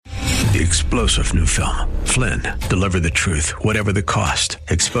The explosive new film, Flynn, Deliver the Truth, Whatever the Cost,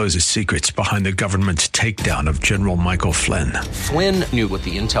 exposes secrets behind the government's takedown of General Michael Flynn. Flynn knew what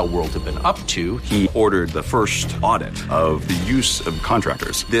the intel world had been up to. He ordered the first audit of the use of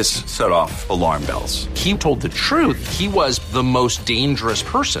contractors. This set off alarm bells. He told the truth. He was the most dangerous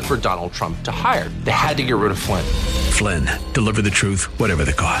person for Donald Trump to hire. They had to get rid of Flynn. Flynn, Deliver the Truth, Whatever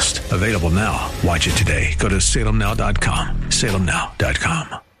the Cost. Available now. Watch it today. Go to salemnow.com.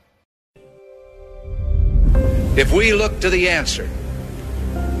 salemnow.com. If we look to the answer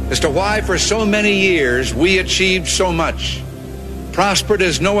as to why for so many years we achieved so much, prospered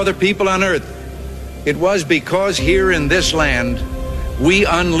as no other people on earth, it was because here in this land we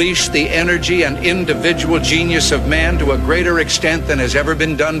unleashed the energy and individual genius of man to a greater extent than has ever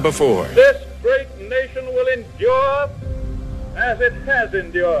been done before. This great nation will endure as it has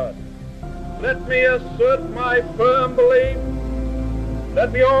endured. Let me assert my firm belief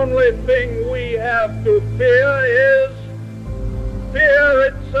that the only thing we have to fear is fear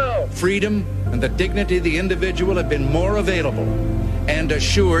itself. Freedom and the dignity of the individual have been more available and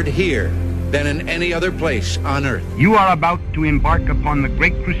assured here than in any other place on earth. You are about to embark upon the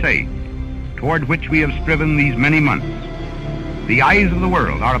great crusade toward which we have striven these many months. The eyes of the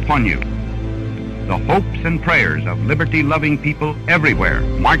world are upon you. The hopes and prayers of liberty-loving people everywhere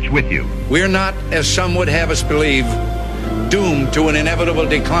march with you. We're not, as some would have us believe, doomed to an inevitable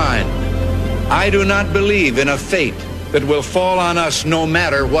decline. I do not believe in a fate that will fall on us no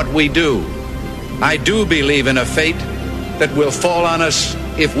matter what we do. I do believe in a fate that will fall on us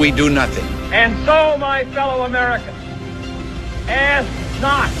if we do nothing. And so, my fellow Americans, ask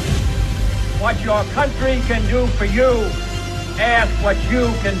not what your country can do for you. Ask what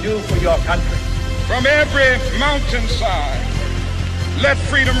you can do for your country. From every mountainside, let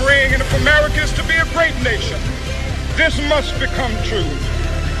freedom ring, and if America is to be a great nation, this must become true.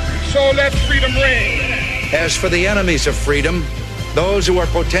 So let freedom ring. As for the enemies of freedom, those who are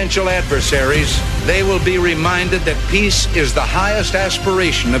potential adversaries, they will be reminded that peace is the highest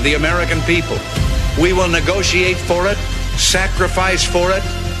aspiration of the American people. We will negotiate for it, sacrifice for it.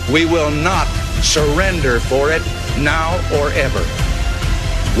 We will not surrender for it now or ever.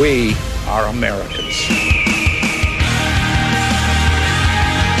 We are Americans.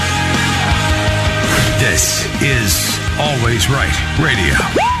 This is Always Right Radio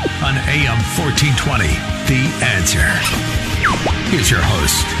on AM 1420. The Answer. Here's your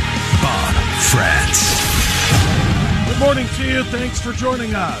host, Bob Frantz. Good morning to you. Thanks for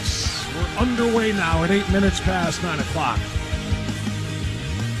joining us. We're underway now at 8 minutes past 9 o'clock.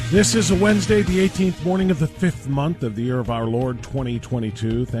 This is a Wednesday, the 18th morning of the 5th month of the year of our Lord,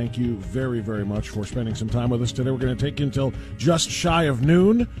 2022. Thank you very, very much for spending some time with us today. We're going to take you until just shy of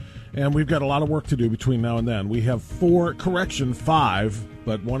noon, and we've got a lot of work to do between now and then. We have five,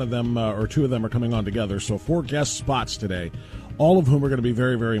 but one of them or two of them are coming on together, so 4 guest spots today, all of whom are going to be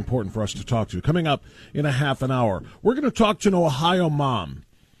very, very important for us to talk to. Coming up in a half an hour, we're going to talk to an Ohio mom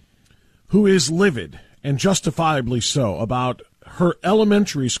who is livid, and justifiably so, about her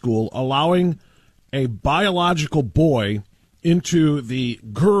elementary school allowing a biological boy into the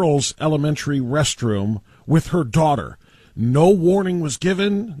girls' elementary restroom with her daughter. No warning was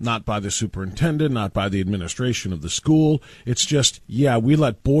given, not by the superintendent, not by the administration of the school. It's just, yeah, we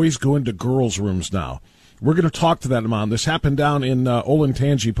let boys go into girls' rooms now. We're going to talk to that mom. This happened down in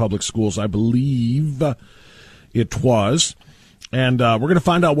Olentangy Public Schools, I believe it was. And we're going to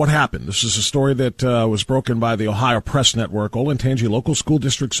find out what happened. This is a story that was broken by the Ohio Press Network. Olentangy Local School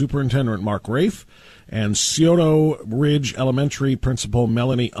District Superintendent Mark Rafe and Scioto Ridge Elementary Principal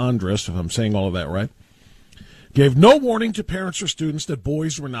Melanie Andres, if I'm saying all of that right, gave no warning to parents or students that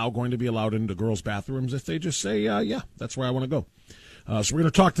boys were now going to be allowed into girls' bathrooms if they just say, yeah, that's where I want to go. So we're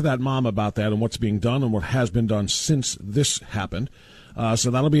going to talk to that mom about that and what's being done and what has been done since this happened. So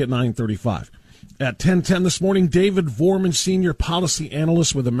that'll be at 9:35. At 10:10 this morning, David Vorman, Senior Policy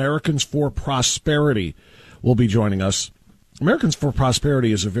Analyst with Americans for Prosperity, will be joining us. Americans for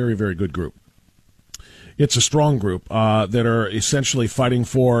Prosperity is a very, very good group. It's a strong group that are essentially fighting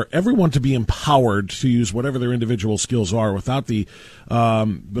for everyone to be empowered to use whatever their individual skills are without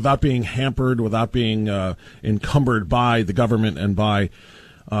being hampered, without being encumbered by the government and by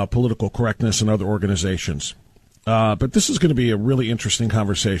political correctness and other organizations. But this is going to be a really interesting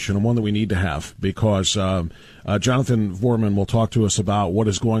conversation and one that we need to have because Jonathan Vorman will talk to us about what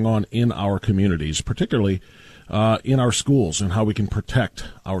is going on in our communities, particularly in our schools and how we can protect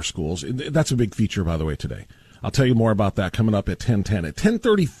our schools. That's a big feature, by the way, today. I'll tell you more about that coming up at 10:10. At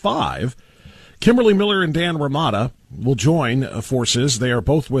 10:35, Kimberly Miller and Dan Ramada will join forces. They are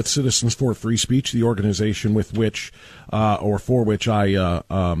both with Citizens for Free Speech, the organization with which, or for which I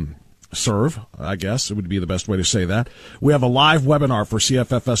serve, I guess it would be the best way to say that. We have a live webinar for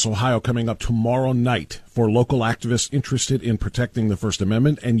CFFS Ohio coming up tomorrow night for local activists interested in protecting the First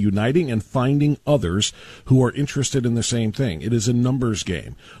Amendment and uniting and finding others who are interested in the same thing. It is a numbers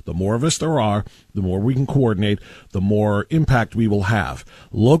game. The more of us there are, the more we can coordinate, the more impact we will have.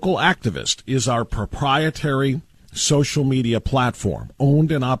 Local Activist is our proprietary social media platform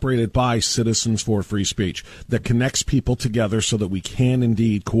owned and operated by Citizens for Free Speech that connects people together so that we can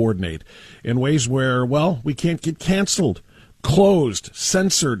indeed coordinate in ways where, well, we can't get canceled, closed,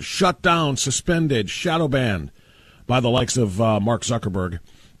 censored, shut down, suspended, shadow banned by the likes of Mark Zuckerberg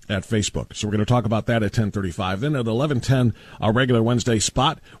at Facebook. So we're going to talk about that at 10:35. Then at 11:10, our regular Wednesday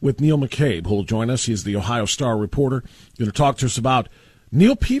spot with Neil McCabe, who will join us. He's the Ohio Star reporter. Going to talk to us about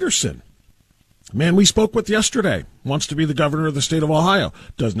Neil Peterson. Man we spoke with yesterday, wants to be the governor of the state of Ohio,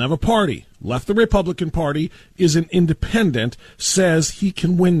 doesn't have a party, left the Republican Party, is an independent, says he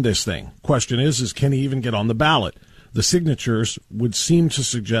can win this thing. Question is can he even get on the ballot? The signatures would seem to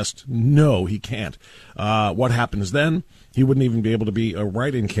suggest no, he can't. What happens then? He wouldn't even be able to be a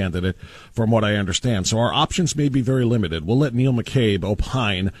write-in candidate, from what I understand. So our options may be very limited. We'll let Neil McCabe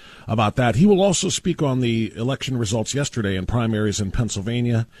opine about that. He will also speak on the election results yesterday in primaries in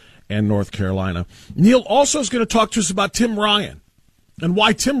Pennsylvania and North Carolina. Neil also is going to talk to us about Tim Ryan and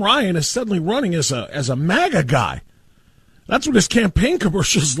why Tim Ryan is suddenly running as a MAGA guy. That's what his campaign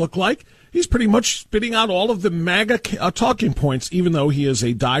commercials look like. He's pretty much spitting out all of the MAGA talking points, even though he is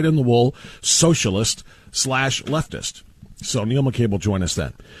a dyed-in-the-wool socialist/leftist. So Neil McCabe will join us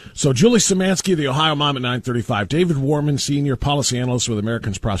then. So Julie Szymanski, the Ohio Mom at 9:35. David Warman, Senior Policy Analyst with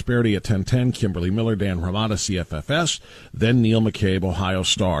Americans Prosperity at 10:10. Kimberly Miller, Dan Ramada, CFFS. Then Neil McCabe, Ohio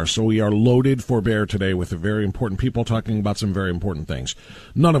Star. So we are loaded for bear today with very important people talking about some very important things,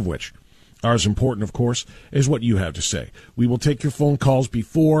 none of which are as important, of course, as what you have to say. We will take your phone calls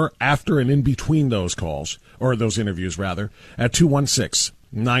before, after, and in between those calls, or those interviews, rather, at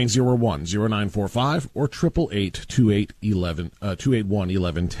 216-901-0945 or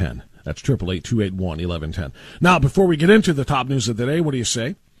 888-281-1110. That's 888-281-1110. Now, before we get into the top news of the day, what do you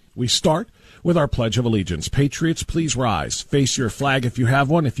say? We start with our Pledge of Allegiance. Patriots, please rise. Face your flag if you have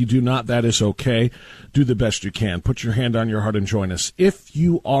one. If you do not, that is okay. Do the best you can. Put your hand on your heart and join us. If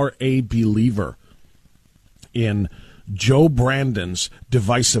you are a believer in Joe Brandon's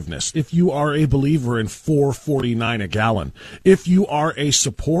divisiveness, if you are a believer in $4.49 a gallon, if you are a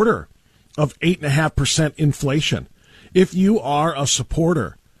supporter of 8.5% inflation, if you are a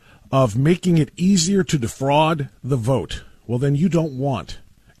supporter of making it easier to defraud the vote, well, then you don't want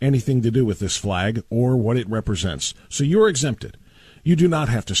anything to do with this flag or what it represents. So you're exempted. You do not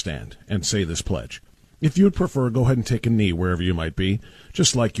have to stand and say this pledge. If you would prefer, go ahead and take a knee wherever you might be,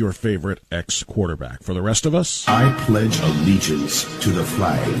 just like your favorite ex-quarterback. For the rest of us, I pledge allegiance to the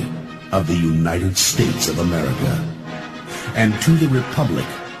flag of the United States of America and to the republic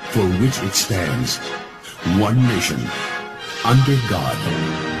for which it stands, one nation, under God,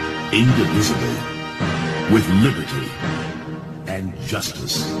 indivisible, with liberty and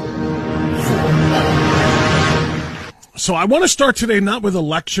justice for all. So I want to start today not with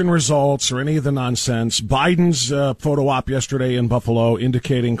election results or any of the nonsense. Biden's photo op yesterday in Buffalo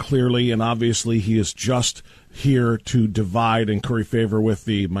indicating clearly and obviously he is just here to divide and curry favor with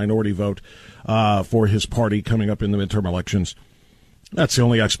the minority vote for his party coming up in the midterm elections. That's the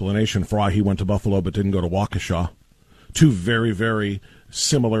only explanation for why he went to Buffalo but didn't go to Waukesha. Two very, very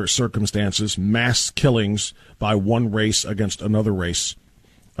similar circumstances, mass killings by one race against another race.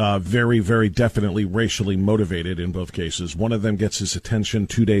 Very, very definitely racially motivated in both cases. One of them gets his attention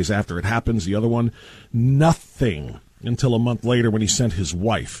 2 days after it happens. The other one, nothing until a month later when he sent his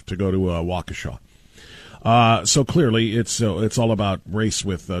wife to go to Waukesha. So clearly it's all about race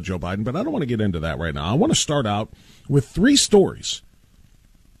with Joe Biden, but I don't want to get into that right now. I want to start out with 3 stories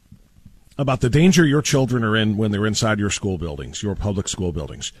about the danger your children are in when they're inside your school buildings, your public school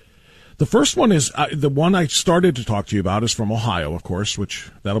buildings. The first one is the one I started to talk to you about is from Ohio, of course, which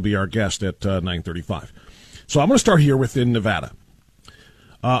that'll be our guest at 9:35. So I'm going to start here within Nevada.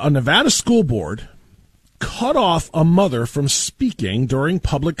 A Nevada school board cut off a mother from speaking during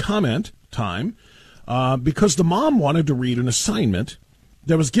public comment time because the mom wanted to read an assignment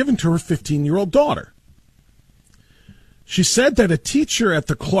that was given to her 15-year-old daughter. She said that a teacher at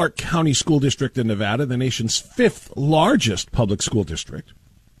the Clark County School District in Nevada, the nation's 5th largest public school district,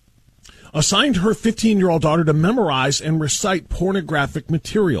 assigned her 15-year-old daughter to memorize and recite pornographic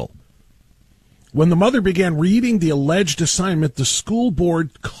material. When the mother began reading the alleged assignment, the school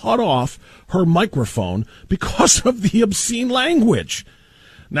board cut off her microphone because of the obscene language.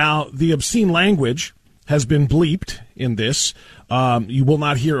 Now, the obscene language has been bleeped in this. You will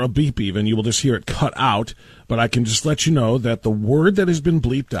not hear a beep even. You will just hear it cut out. But I can just let you know that the word that has been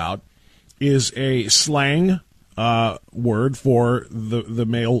bleeped out is a slang word for the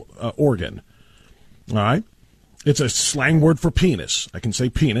male organ. All right? It's a slang word for penis. I can say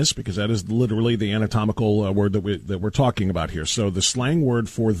penis because that is literally the anatomical word that we're talking about here. So the slang word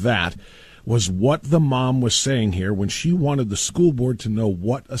for that was what the mom was saying here when she wanted the school board to know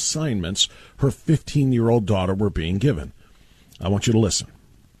what assignments her 15-year-old daughter were being given. I want you to listen.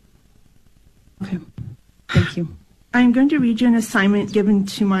 Okay. Thank you. I'm going to read you an assignment given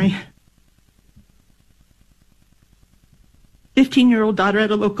to my 15-year-old daughter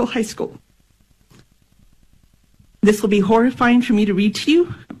at a local high school. This will be horrifying for me to read to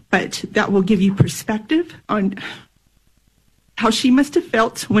you, but that will give you perspective on how she must have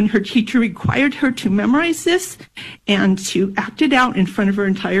felt when her teacher required her to memorize this and to act it out in front of her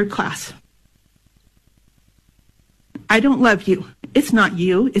entire class. I don't love you. It's not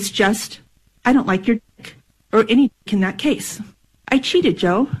you. It's just, I don't like your dick, or any dick in that case. I cheated,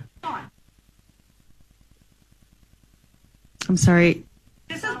 Joe. I'm sorry.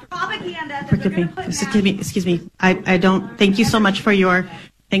 This is propaganda. Forgive me. Excuse me. I don't. Thank you so much for your.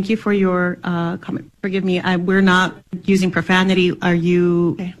 Thank you for your comment. Forgive me. We're not using profanity. Are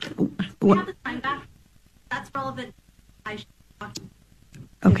you? Okay. We have the time back. That's relevant.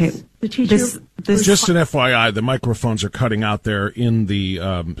 Okay. The teacher. This just an FYI, the microphones are cutting out there in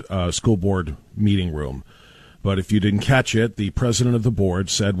the school board meeting room. But if you didn't catch it, the president of the board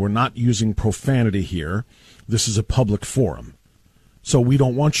said we're not using profanity here. This is a public forum. So we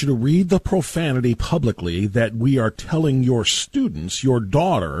don't want you to read the profanity publicly that we are telling your students, your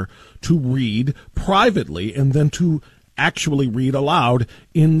daughter, to read privately and then to actually read aloud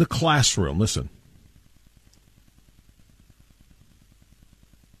in the classroom. Listen.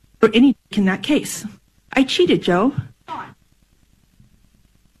 Or any in that case. I cheated, Joe.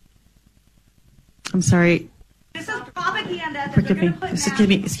 I'm sorry. This is propaganda. Forgive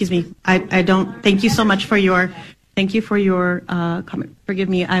me. Excuse me. I don't. Thank you so much for your. Thank you for your comment. Forgive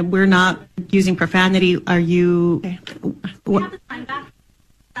me. We're not using profanity. Are you? Okay. We have the time back.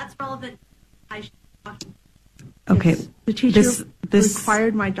 That's relevant. Okay. The teacher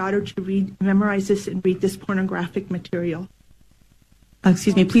required my daughter to memorize this and read this pornographic material.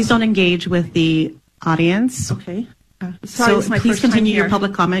 Excuse me. Please don't engage with the audience. Okay. Sorry, so please continue your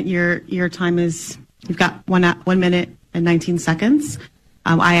public comment. Your time is. You've got 1 minute and 19 seconds.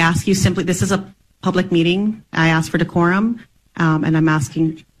 I ask you simply. This is a public meeting. I ask for decorum, and I'm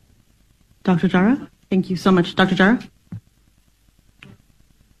asking Dr. Jara. Thank you so much, Dr. Jara.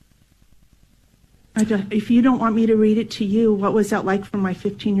 If you don't want me to read it to you, what was that like for my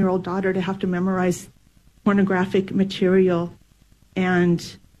 15-year-old daughter to have to memorize pornographic material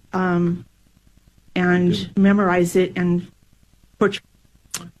and memorize it and portray?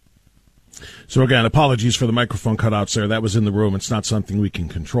 So again, apologies for the microphone cutouts there. That was in the room. It's not something we can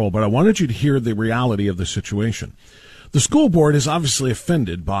control. But I wanted you to hear the reality of the situation. The school board is obviously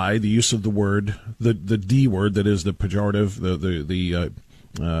offended by the use of the word, the D word, that is the pejorative,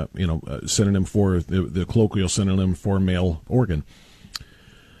 synonym for the colloquial synonym for male organ.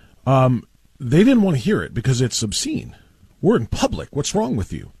 They didn't want to hear it because it's obscene. We're in public. What's wrong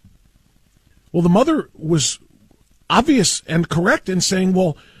with you? Well, the mother was obvious and correct in saying,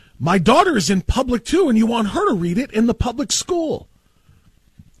 well, my daughter is in public too, and you want her to read it in the public school.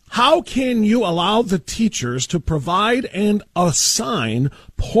 How can you allow the teachers to provide and assign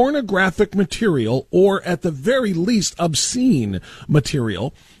pornographic material, or at the very least obscene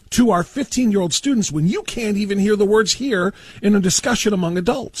material, to our 15-year-old students when you can't even hear the words here in a discussion among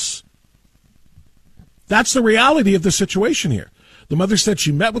adults? That's the reality of the situation here. The mother said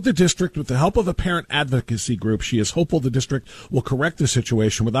she met with the district with the help of a parent advocacy group. She is hopeful the district will correct the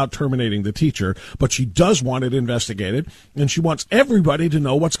situation without terminating the teacher, but she does want it investigated, and she wants everybody to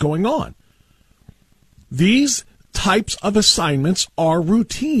know what's going on. These types of assignments are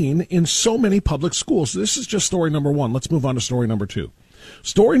routine in so many public schools. This is just story number one. Let's move on to story number two.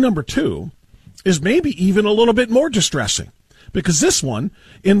 Story number two is maybe even a little bit more distressing, because this one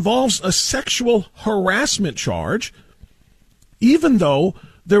involves a sexual harassment charge, even though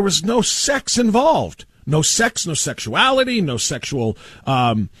there was no sex involved. No sex, no sexuality, no sexual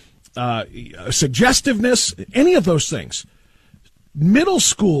suggestiveness, any of those things. Middle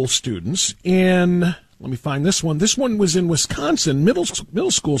school students in, let me find this one. This one was in Wisconsin.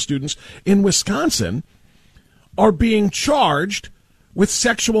 Middle school students in Wisconsin are being charged with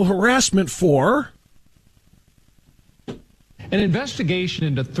sexual harassment for An investigation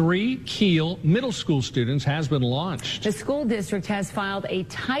into 3 Kiel middle school students has been launched. The school district has filed a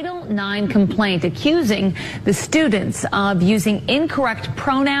Title IX complaint accusing the students of using incorrect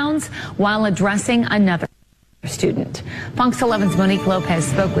pronouns while addressing another student. Fox 11's Monique Lopez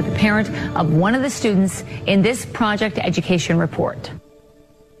spoke with the parent of one of the students in this Project Education report.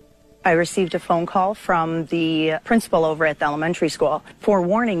 I received a phone call from the principal over at the elementary school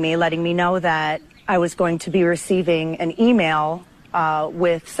forewarning me, letting me know that I was going to be receiving an email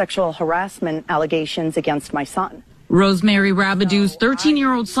with sexual harassment allegations against my son. Rosemary Rabidou's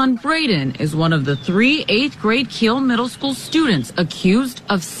 13-year-old son, Braden, is one of the 3 8th-grade Kiel Middle School students accused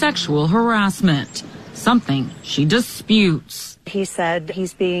of sexual harassment, something she disputes. He said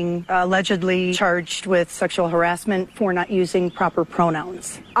he's being allegedly charged with sexual harassment for not using proper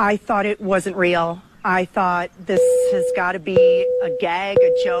pronouns. I thought it wasn't real. I thought this has got to be a gag,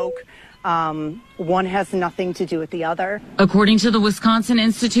 a joke. One has nothing to do with the other. According to the Wisconsin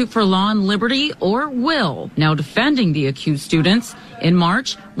Institute for Law and Liberty, or WILL, now defending the accused students, in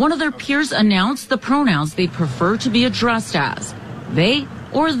March, one of their peers announced the pronouns they prefer to be addressed as, they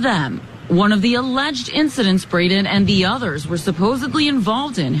or them. One of the alleged incidents Braden and the others were supposedly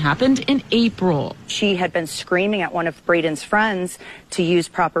involved in happened in April. She had been screaming at one of Braden's friends to use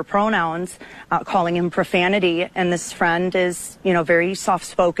proper pronouns, calling him profanity. And this friend is, very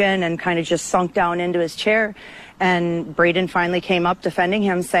soft-spoken and kind of just sunk down into his chair. And Braden finally came up defending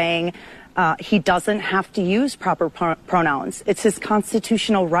him, saying he doesn't have to use proper pronouns. It's his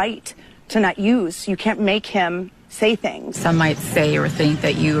constitutional right to not use. You can't make him say things. Some might say or think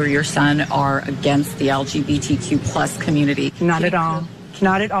that you or your son are against the LGBTQ plus community. Not at all.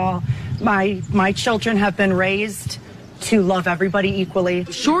 Not at all. My children have been raised to love everybody equally.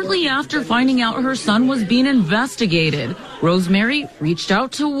 Shortly after finding out her son was being investigated, Rosemary reached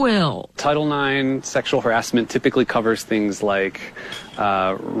out to Will. Title IX sexual harassment typically covers things like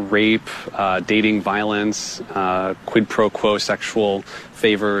rape, dating violence, quid pro quo sexual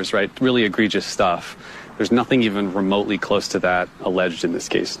favors, right? Really egregious stuff. There's nothing even remotely close to that alleged in this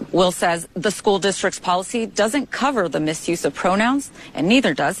case. Will says the school district's policy doesn't cover the misuse of pronouns, and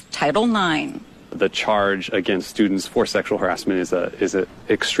neither does Title IX. The charge against students for sexual harassment is an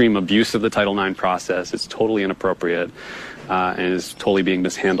extreme abuse of the Title IX process. It's totally inappropriate and is totally being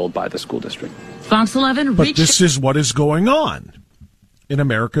mishandled by the school district. Fox 11 But this is what is going on in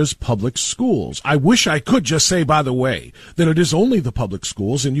America's public schools. I wish I could just say, by the way, that it is only the public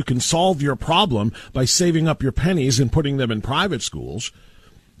schools and you can solve your problem by saving up your pennies and putting them in private schools.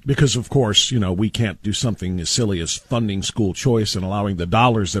 Because, of course, we can't do something as silly as funding school choice and allowing the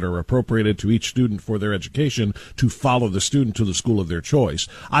dollars that are appropriated to each student for their education to follow the student to the school of their choice.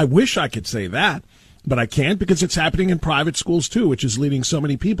 I wish I could say that, but I can't because it's happening in private schools too, which is leading so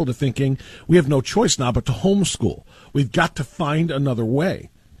many people to thinking we have no choice now but to homeschool. We've got to find another way.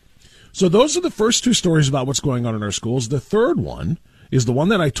 So those are the first 2 stories about what's going on in our schools. The third one is the one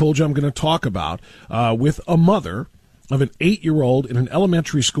that I told you I'm going to talk about with a mother of an 8-year-old in an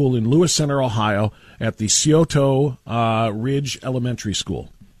elementary school in Lewis Center, Ohio, at the Scioto Ridge Elementary School,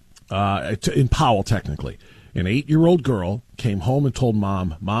 in Powell, technically. An 8-year-old girl came home and told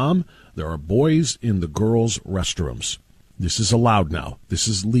Mom, there are boys in the girls' restrooms. This is allowed now. This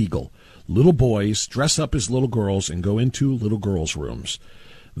is legal. Little boys dress up as little girls and go into little girls' rooms.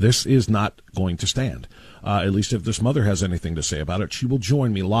 This is not going to stand. At least if this mother has anything to say about it, she will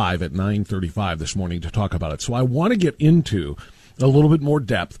join me live at 9:35 this morning to talk about it. So I want to get into a little bit more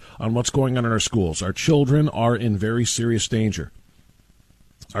depth on what's going on in our schools. Our children are in very serious danger.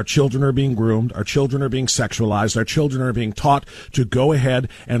 Our children are being groomed. Our children are being sexualized. Our children are being taught to go ahead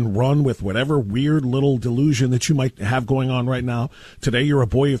and run with whatever weird little delusion that you might have going on right now. Today you're a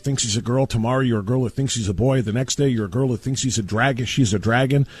boy who thinks he's a girl. Tomorrow you're a girl who thinks he's a boy. The next day you're a girl who thinks she's a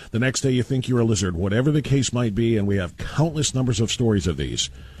dragon. The next day you think you're a lizard. Whatever the case might be, and we have countless numbers of stories of these.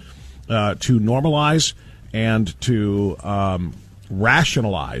 To normalize and to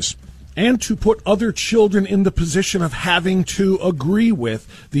rationalize and to put other children in the position of having to agree with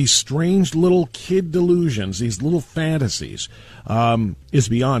these strange little kid delusions, these little fantasies, is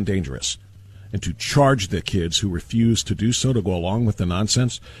beyond dangerous. And to charge the kids who refuse to do so, to go along with the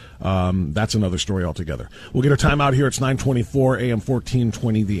nonsense, that's another story altogether. We'll get our time out here. It's 9:24 AM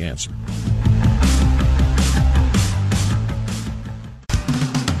 1420, The Answer.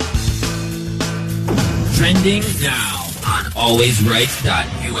 Trending now on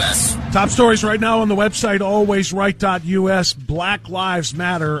alwaysright.us. Top stories right now on the website alwaysright.us. Black Lives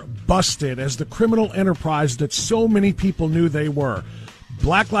Matter busted as the criminal enterprise that so many people knew they were.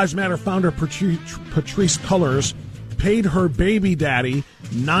 Black Lives Matter founder Patrisse Cullors paid her baby daddy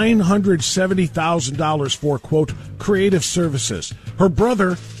 $970,000 for, quote, creative services. Her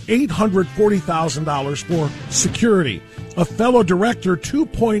brother, $840,000 for security. A fellow director,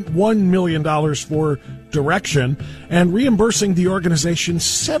 $2.1 million for direction, and reimbursing the organization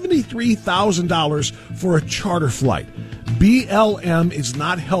 $73,000 for a charter flight. BLM is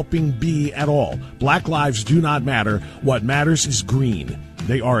not helping B at all. Black lives do not matter. What matters is green.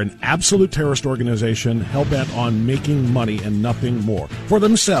 They are an absolute terrorist organization hell-bent on making money and nothing more. For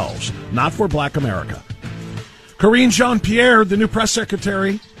themselves, not for black America. Karine Jean-Pierre, the new press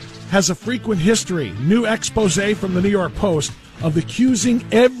secretary, has a frequent history, new expose from the New York Post, of accusing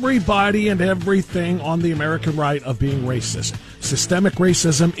everybody and everything on the American right of being racist. Systemic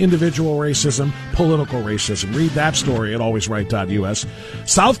racism, individual racism, political racism. Read that story at alwaysright.us.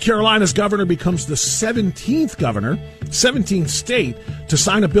 South Carolina's governor becomes the 17th state to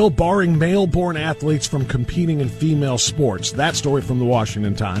sign a bill barring male-born athletes from competing in female sports. That story from the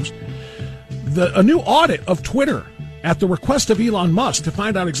Washington Times. A new audit of Twitter at the request of Elon Musk to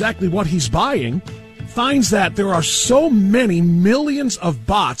find out exactly what he's buying finds that there are so many millions of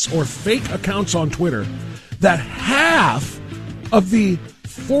bots or fake accounts on Twitter that half of the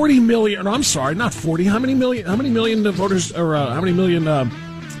 40 million, or I'm sorry, not 40, how many million voters, or how many million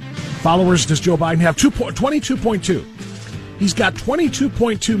followers does Joe Biden have? 22.2. He's got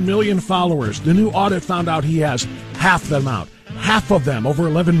 22.2 million followers. The new audit found out he has half the amount. Half of them, over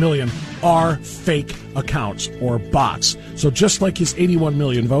 11 million, are fake accounts or bots. So just like his 81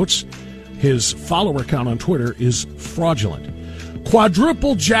 million votes, his follower count on Twitter is fraudulent.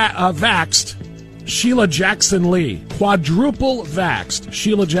 Quadruple vaxxed Sheila Jackson Lee. Quadruple vaxxed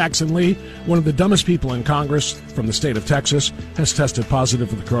Sheila Jackson Lee, one of the dumbest people in Congress from the state of Texas, has tested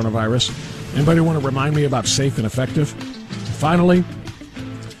positive for the coronavirus. Anybody want to remind me about safe and effective? Finally,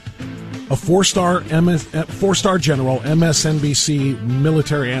 a four-star general, MSNBC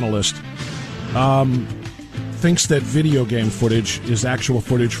military analyst, thinks that video game footage is actual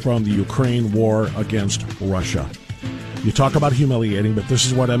footage from the Ukraine war against Russia. You talk about humiliating, but this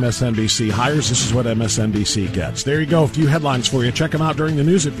is what MSNBC hires. This is what MSNBC gets. There you go. A few headlines for you. Check them out during the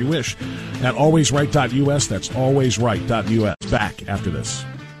news if you wish at alwaysright.us. That's alwaysright.us. Back after this.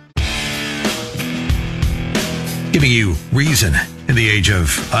 Giving you reason in the age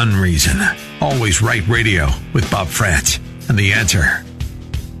of unreason. Always Right Radio with Bob Frantz and The Answer.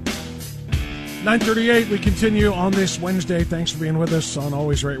 9:38, we continue on this Wednesday. Thanks for being with us on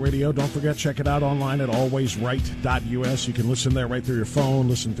Always Right Radio. Don't forget, check it out online at alwaysright.us. You can listen there right through your phone,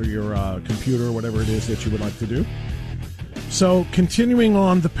 listen through your computer, whatever it is that you would like to do. So, continuing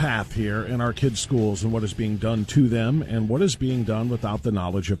on the path here in our kids' schools and what is being done to them and what is being done without the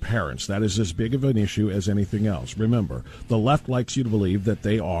knowledge of parents. That is as big of an issue as anything else. Remember, the left likes you to believe that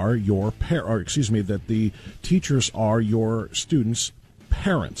they are your that the teachers are your students'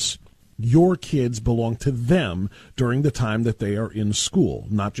 parents. Your kids belong to them during the time that they are in school,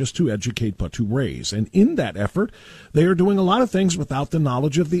 not just to educate, but to raise. And in that effort, they are doing a lot of things without the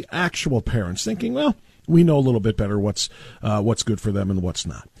knowledge of the actual parents, thinking, well, we know a little bit better what's good for them and what's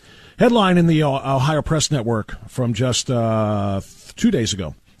not. Headline in the Ohio Press Network from just 2 days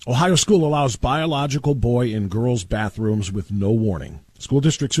ago. Ohio school allows biological boy in girls' bathrooms with no warning. School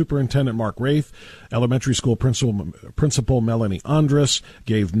District Superintendent Mark Raith, elementary school principal Melanie Andrus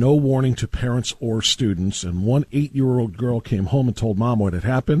gave no warning to parents or students, and one 8-year-old girl came home and told Mom what had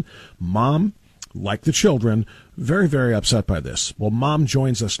happened. Mom, like the children, very, very upset by this. Well, Mom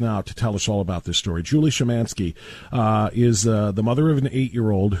joins us now to tell us all about this story. Julie Szymanski is the mother of an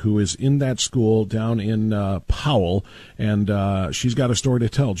 8-year-old who is in that school down in Powell, and she's got a story to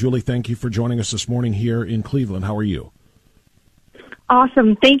tell. Julie, thank you for joining us this morning here in Cleveland. How are you?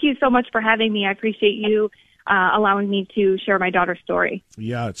 Awesome. Thank you so much for having me. I appreciate you allowing me to share my daughter's story.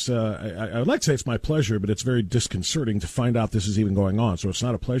 Yeah, it's I would like to say it's my pleasure, but it's very disconcerting to find out this is even going on. So it's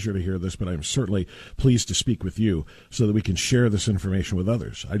not a pleasure to hear this, but I'm certainly pleased to speak with you so that we can share this information with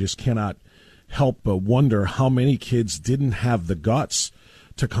others. I just cannot help but wonder how many kids didn't have the guts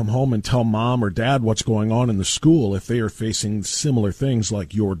to come home and tell Mom or Dad what's going on in the school if they are facing similar things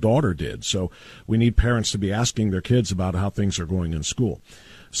like your daughter did. So we need parents to be asking their kids about how things are going in school.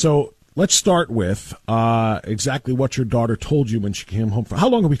 So let's start with exactly what your daughter told you when she came home. How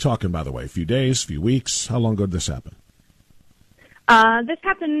long are we talking, by the way? A few days, a few weeks? How long ago did this happen? This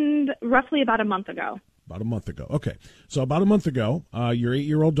happened roughly about a month ago. About a month ago. Okay. So about a month ago, your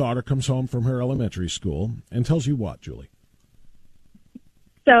 8-year-old daughter comes home from her elementary school and tells you what, Julie?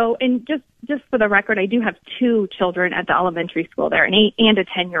 So, and just for the record, I do have 2 children at the elementary school there, an 8 and a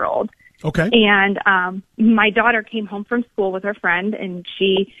 10-year-old. Okay. And my daughter came home from school with her friend, and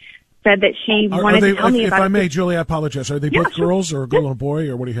she said that she wanted to tell me about it. If I may, Julie, I apologize. Are they both girls or a girl and a boy,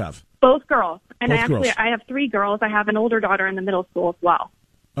 or what do you have? Both girls. And Both girls. I have 3 girls. I have an older daughter in the middle school as well.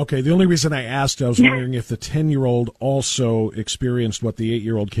 Okay, the only reason I asked, I was wondering if the 10-year-old also experienced what the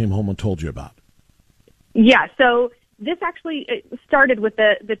 8-year-old came home and told you about. Yeah, so this actually started with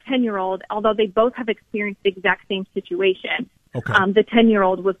the 10-year-old, although they both have experienced the exact same situation. Okay. The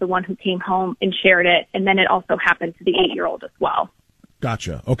 10-year-old was the one who came home and shared it, and then it also happened to the 8-year-old as well.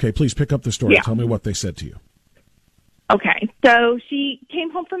 Gotcha. Okay, please pick up the story. Yeah. Tell me what they said to you. Okay, so she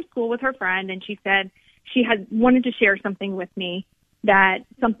came home from school with her friend, and she said she had wanted to share something with me, that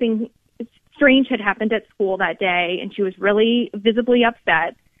something strange had happened at school that day, and she was really visibly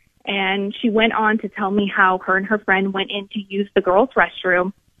upset. And she went on to tell me how her and her friend went in to use the girls'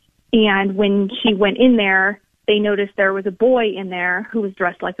 restroom, and when she went in there, they noticed there was a boy in there who was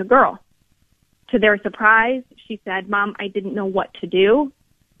dressed like a girl. To their surprise, she said, "Mom, I didn't know what to do."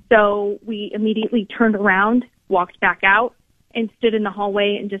 So we immediately turned around, walked back out, and stood in the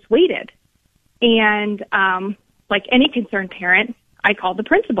hallway and just waited. And like any concerned parent, I called the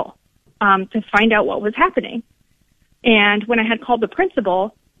principal to find out what was happening. And when I had called the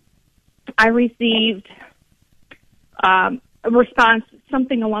principal, I received a response,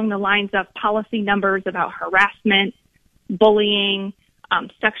 something along the lines of policy numbers about harassment, bullying,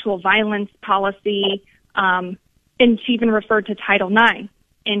 sexual violence policy, and she even referred to Title IX.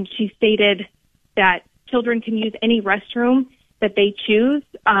 And she stated that children can use any restroom that they choose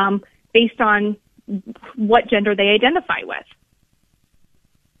based on what gender they identify with.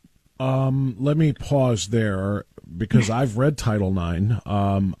 Let me pause there because I've read Title IX.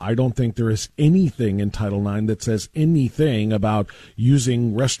 I don't think there is anything in Title IX that says anything about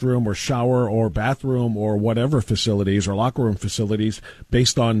using restroom or shower or bathroom or whatever facilities or locker room facilities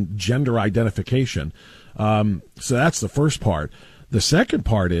based on gender identification. So that's the first part. The second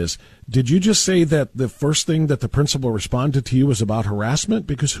part is, did you just say that the first thing that the principal responded to you was about harassment?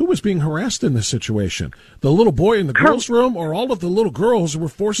 Because who was being harassed in this situation? The little boy in the girls' room, or all of the little girls were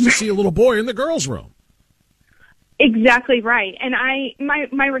forced to see a little boy in the girls' room? Exactly right. And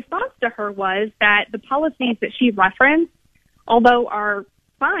my response to her was that the policies that she referenced, although are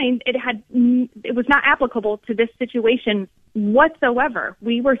fine, it was not applicable to this situation whatsoever.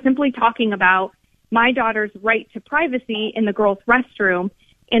 We were simply talking about my daughter's right to privacy in the girls' restroom,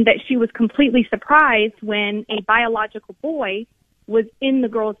 and that she was completely surprised when a biological boy was in the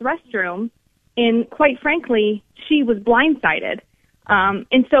girls' restroom, and quite frankly, she was blindsided.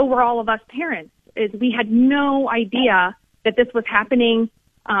 And so were all of us parents. We had no idea that this was happening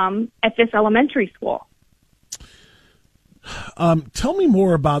at this elementary school. Tell me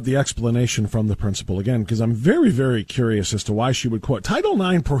more about the explanation from the principal, again, because I'm very, very curious as to why she would quote. Title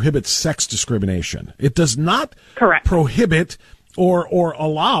IX prohibits sex discrimination. It does not prohibit or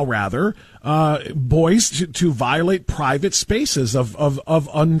allow, rather, boys to violate private spaces of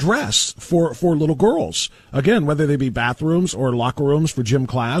undress for little girls. Again, whether they be bathrooms or locker rooms for gym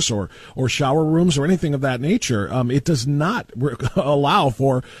class or shower rooms or anything of that nature, it does not allow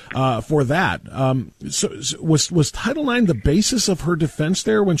for that. So was Title IX the basis of her defense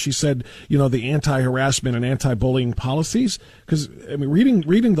there when she said, the anti-harassment and anti-bullying policies? Because I mean,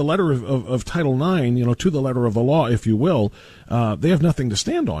 reading the letter of Title IX, to the letter of the law, if you will, they have nothing to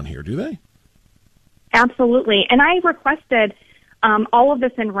stand on here, do they? Absolutely. And I requested all of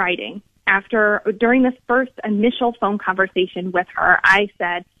this in writing. During this first initial phone conversation with her, I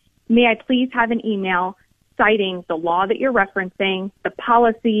said, may I please have an email citing the law that you're referencing, the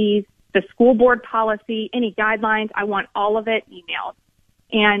policies, the school board policy, any guidelines. I want all of it emailed.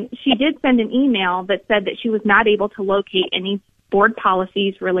 And she did send an email that said that she was not able to locate any board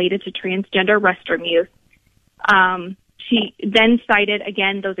policies related to transgender restroom use. She then cited,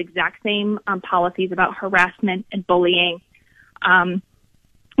 again, those exact same policies about harassment and bullying. And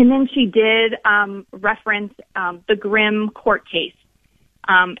then she did reference the Grimm court case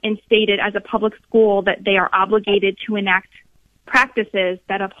and stated as a public school that they are obligated to enact practices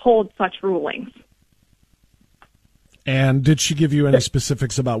that uphold such rulings. And did she give you any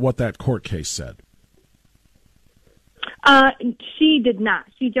specifics about what that court case said? She did not.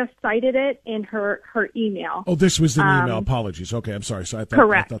 She just cited it in her email. Oh, this was in the email. Apologies. Okay, I'm sorry. So I thought,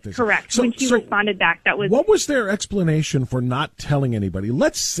 correct. I thought Correct. When she responded back, that was. What was their explanation for not telling anybody?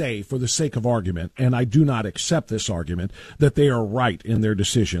 Let's say, for the sake of argument, and I do not accept this argument, that they are right in their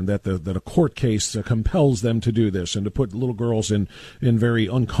decision, that a court case compels them to do this and to put little girls in very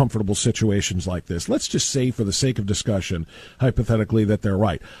uncomfortable situations like this. Let's just say, for the sake of discussion, hypothetically, that they're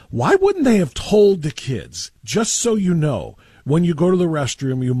right. Why wouldn't they have told the kids, just so you know, when you go to the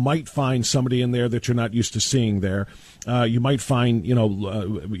restroom, you might find somebody in there that you're not used to seeing there. You might find,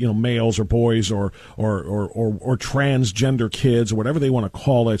 males or boys or transgender kids or whatever they want to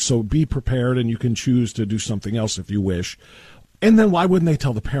call it. So be prepared, and you can choose to do something else if you wish. And then why wouldn't they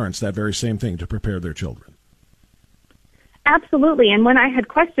tell the parents that very same thing to prepare their children? Absolutely. And when I had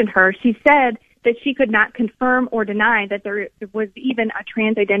questioned her, she said that she could not confirm or deny that there was even a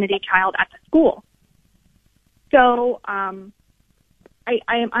trans identity child at the school. So I'm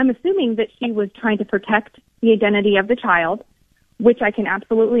assuming that she was trying to protect the identity of the child, which I can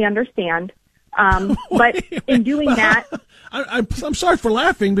absolutely understand. But in doing that... I'm sorry for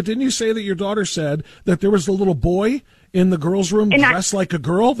laughing, but didn't you say that your daughter said that there was a little boy in the girls' room dressed like a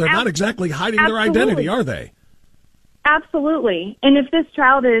girl? They're not exactly hiding their identity, are they? Absolutely. And if this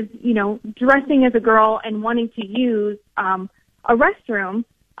child is, dressing as a girl and wanting to use a restroom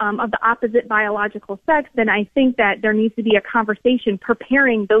of the opposite biological sex, then I think that there needs to be a conversation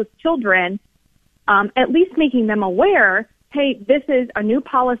preparing those children, at least making them aware, hey, this is a new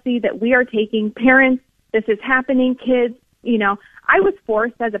policy that we are taking. Parents, this is happening. Kids, I was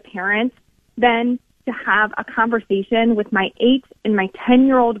forced as a parent then to have a conversation with my 8 and my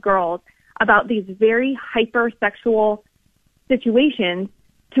 10-year-old girls about these very hypersexual situations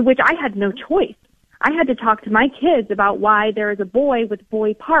to which I had no choice. I had to talk to my kids about why there is a boy with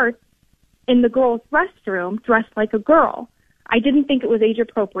boy parts in the girls' restroom dressed like a girl. I didn't think it was age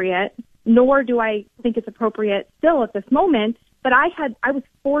appropriate, nor do I think it's appropriate still at this moment, but I was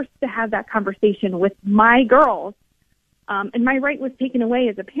forced to have that conversation with my girls, and my right was taken away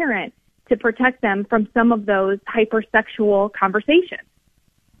as a parent to protect them from some of those hypersexual conversations.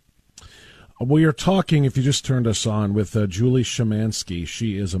 We are talking, if you just turned us on, with Julie Szymanski.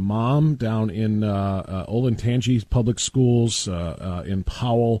 She is a mom down in Olentangy Public Schools in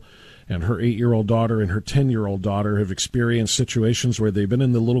Powell, and her 8-year-old daughter and her 10-year-old daughter have experienced situations where they've been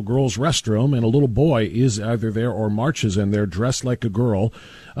in the little girl's restroom, and a little boy is either there or marches in there dressed like a girl,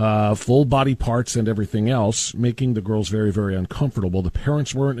 full body parts and everything else, making the girls very, very uncomfortable. The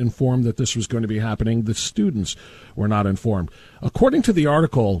parents weren't informed that this was going to be happening. The students were not informed. According to the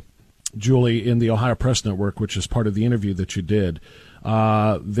article, Julie, in the Ohio Press Network, which is part of the interview that you did,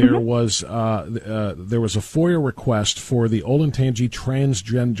 there was a FOIA request for the Olentangy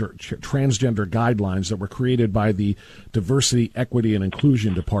transgender guidelines that were created by the Diversity, Equity, and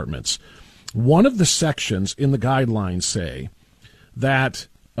Inclusion departments. One of the sections in the guidelines say that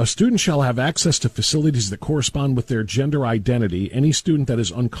a student shall have access to facilities that correspond with their gender identity. Any student that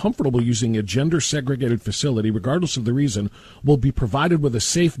is uncomfortable using a gender-segregated facility, regardless of the reason, will be provided with a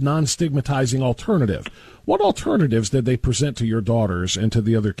safe, non-stigmatizing alternative. What alternatives did they present to your daughters and to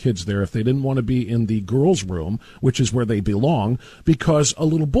the other kids there if they didn't want to be in the girls' room, which is where they belong, because a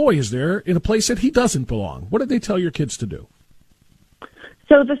little boy is there in a place that he doesn't belong? What did they tell your kids to do?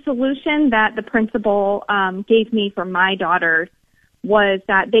 So the solution that the principal gave me for my daughters was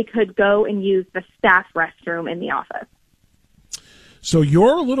that they could go and use the staff restroom in the office. So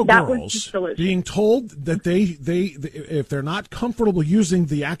your little girls being told that they if they're not comfortable using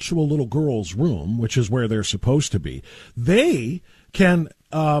the actual little girls' room, which is where they're supposed to be, they can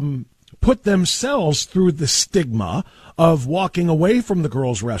put themselves through the stigma of walking away from the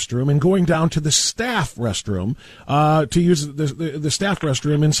girls' restroom and going down to the staff restroom to use the staff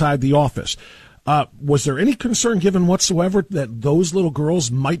restroom inside the office. Was there any concern given whatsoever that those little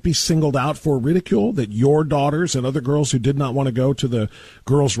girls might be singled out for ridicule, that your daughters and other girls who did not want to go to the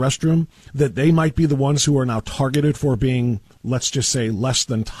girls' restroom, that they might be the ones who are now targeted for being, let's just say, less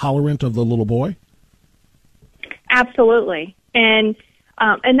than tolerant of the little boy? Absolutely. And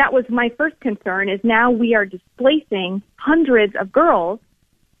that was my first concern, is now we are displacing hundreds of girls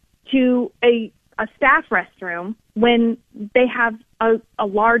to a staff restroom when they have a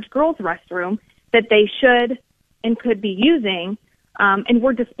large girls' restroom that they should and could be using, and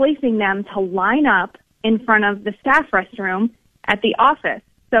we're displacing them to line up in front of the staff restroom at the office.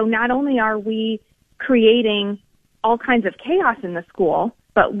 So not only are we creating all kinds of chaos in the school,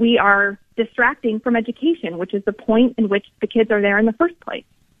 but we are distracting from education, which is the point in which the kids are there in the first place.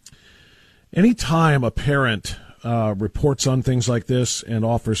 Anytime a parent reports on things like this and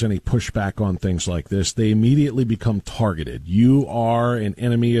offers any pushback on things like this, they immediately become targeted. You are an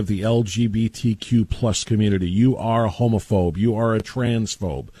enemy of the LGBTQ plus community. You are a homophobe. You are a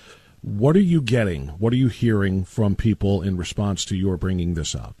transphobe. What are you getting? What are you hearing from people in response to your bringing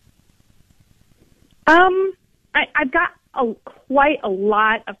this up? I've got quite a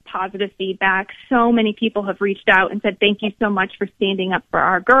lot of positive feedback. So many people have reached out and said, thank you so much for standing up for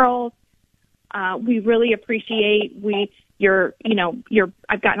our girls. We really appreciate I've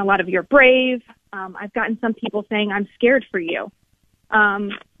gotten a lot of you're brave. I've gotten some people saying, I'm scared for you.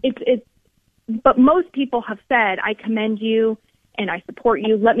 But most people have said, I commend you and I support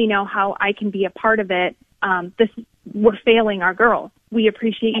you. Let me know how I can be a part of it. We're failing our girls. We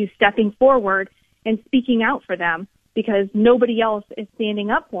appreciate you stepping forward and speaking out for them because nobody else is standing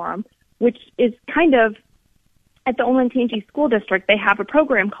up for them, which is kind of, at the Olentangy School District, they have a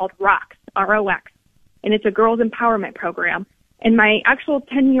program called ROX, R-O-X, and it's a girls empowerment program. And my actual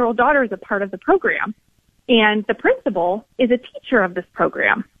 10-year-old daughter is a part of the program, and the principal is a teacher of this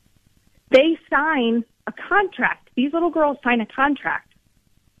program. They sign a contract. These little girls sign a contract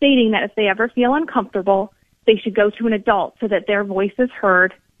stating that if they ever feel uncomfortable, they should go to an adult so that their voice is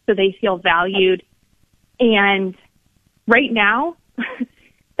heard, so they feel valued. And right now,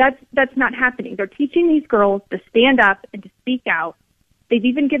 that's not happening. They're teaching these girls to stand up and to speak out. They've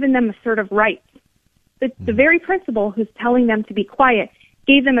even given them assertive rights. The very principal who's telling them to be quiet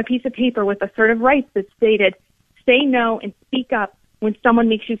gave them a piece of paper with assertive rights that stated, say no and speak up when someone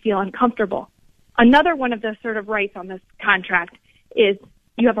makes you feel uncomfortable. Another one of the assertive rights on this contract is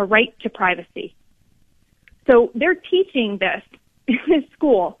you have a right to privacy. So they're teaching this in this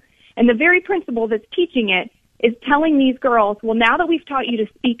school, and the very principal that's teaching it is telling these girls, well, now that we've taught you to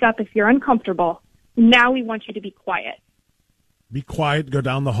speak up if you're uncomfortable, now we want you to be quiet. Be quiet, go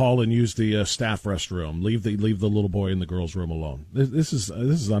down the hall and use the staff restroom. Leave the little boy in the girls' room alone. This is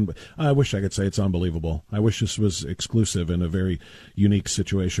I wish I could say it's unbelievable. I wish this was exclusive in a very unique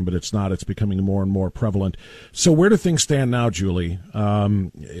situation, but it's not. It's becoming more and more prevalent. So where do things stand now, Julie? Are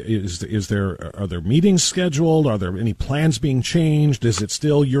there meetings scheduled? Are there any plans being changed? Is it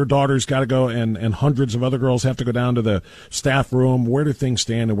still your daughter's got to go and hundreds of other girls have to go down to the staff room? Where do things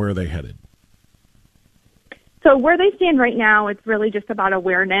stand and where are they headed? So where they stand right now, it's really just about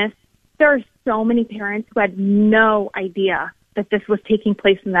awareness. There are so many parents who had no idea that this was taking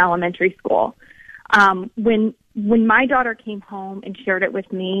place in the elementary school. When my daughter came home and shared it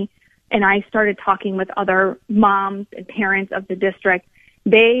with me, and I started talking with other moms and parents of the district,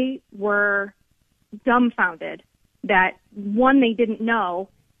 they were dumbfounded that, one, they didn't know,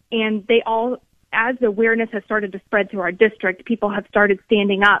 and they all, as the awareness has started to spread through our district, people have started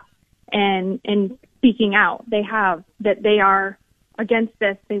standing up and speaking out. They have, that they are against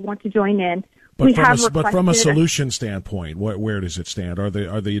this. They want to join in. But from a solution standpoint, where does it stand? Are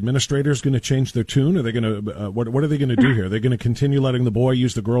the administrators going to change their tune? Are they going to what are they going to do here? Are they going to continue letting the boy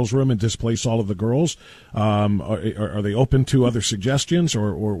use the girls' room and displace all of the girls? Are they open to other suggestions,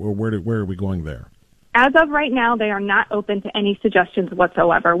 or where are we going there? As of right now, they are not open to any suggestions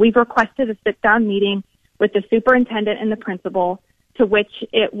whatsoever. We've requested a sit-down meeting with the superintendent and the principal, to which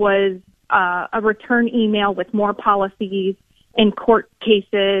it was a return email with more policies and court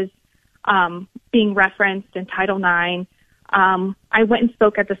cases being referenced in Title IX. I went and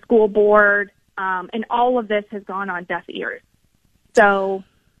spoke at the school board, and all of this has gone on deaf ears. So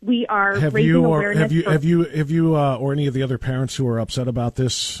we are raising awareness. Have you or any of the other parents who are upset about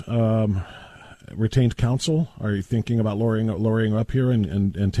this retained counsel? Are you thinking about lawyering up here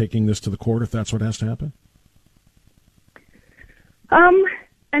and taking this to the court if that's what has to happen?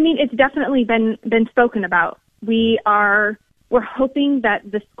 I mean, it's definitely been spoken about. We're hoping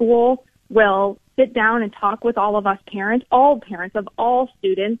that the school will sit down and talk with all of us parents, all parents of all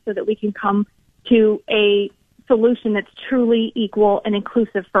students, so that we can come to a solution that's truly equal and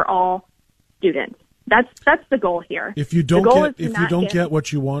inclusive for all students. That's the goal here. If you don't get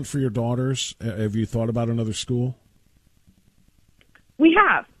what you want for your daughters, have you thought about another school? We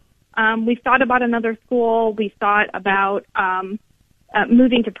have. We've thought about another school. We've thought about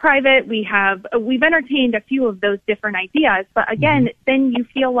moving to private. We've entertained a few of those different ideas, but again, then you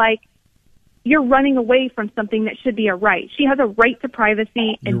feel like you're running away from something that should be a right. She has a right to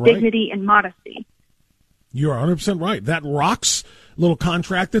privacy and dignity and modesty. You're 100% right. That ROX little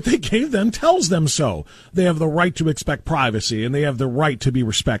contract that they gave them tells them so. They have the right to expect privacy, and they have the right to be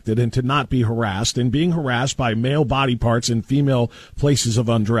respected and to not be harassed. And being harassed by male body parts in female places of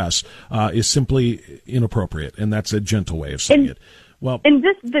undress is simply inappropriate, and that's a gentle way of saying it. Well, and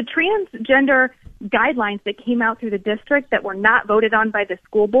the transgender guidelines that came out through the district that were not voted on by the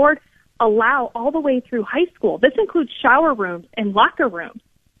school board allow all the way through high school. This includes shower rooms and locker rooms.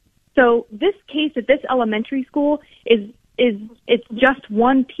 So this case at this elementary school it's just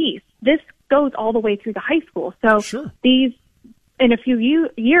one piece. This goes all the way through the high school. So in a few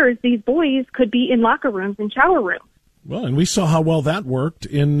years, these boys could be in locker rooms and shower rooms. Well, and we saw how well that worked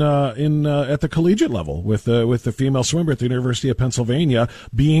in at the collegiate level with the female swimmer at the University of Pennsylvania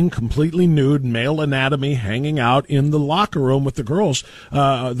being completely nude, male anatomy, hanging out in the locker room with the girls,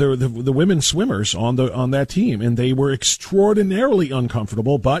 the women swimmers on that team, and they were extraordinarily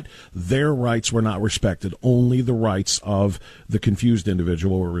uncomfortable. But their rights were not respected. Only the rights of the confused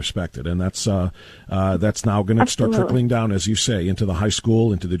individual were respected, and that's now going to start trickling down, as you say, into the high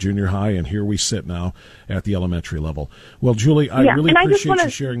school, into the junior high, and here we sit now at the elementary level. Well, Julie, I really appreciate you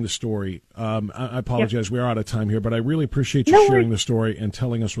sharing the story. I apologize, we are out of time here, but I really appreciate you sharing the story and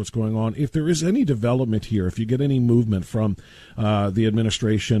telling us what's going on. If there is any development here, if you get any movement from the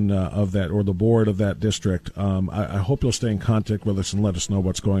administration of that or the board of that district, I hope you'll stay in contact with us and let us know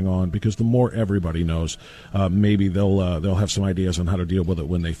what's going on, because the more everybody knows, maybe they'll have some ideas on how to deal with it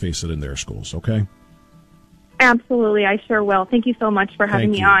when they face it in their schools. Okay. Absolutely, I sure will. Thank you so much for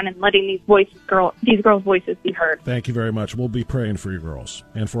having me on and letting these girls' voices be heard. Thank you very much. We'll be praying for your girls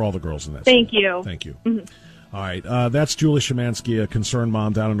and for all the girls in that Thank school. you. Thank you. Mm-hmm. All right, that's Julie Szymanski, a concerned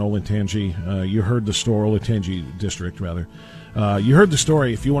mom down in Olentangy. You heard the story, Olentangy District, rather. You heard the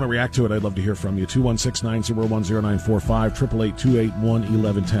story. If you want to react to it, I'd love to hear from you. 216-901-0945,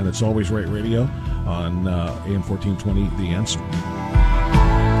 888-281-1110. It's Always Right Radio on AM 1420, The Answer.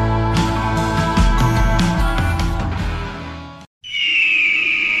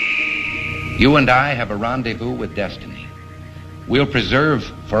 You and I have a rendezvous with destiny. We'll preserve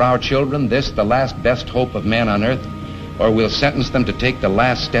for our children this, the last best hope of man on earth, or we'll sentence them to take the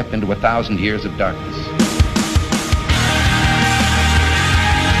last step into 1,000 years of darkness.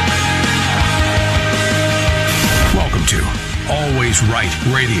 Welcome to Always Right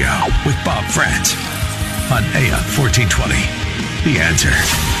Radio with Bob Frantz on AM 1420. The Answer.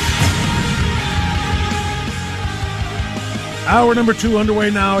 Hour number 2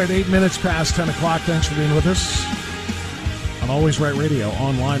 underway now at 8 minutes past 10 o'clock. Thanks for being with us on Always Right Radio,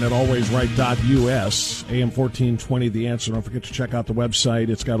 online at alwaysright.us, AM 1420, The Answer. Don't forget to check out the website.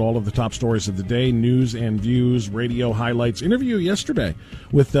 It's got all of the top stories of the day, news and views, radio highlights. Interview yesterday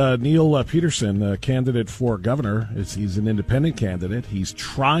with Neil Peterson, candidate for governor. He's an independent candidate. He's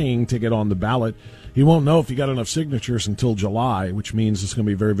trying to get on the ballot. He won't know if he got enough signatures until July, which means it's going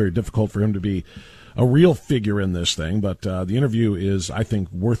to be very, very difficult for him to be a real figure in this thing, but the interview is, I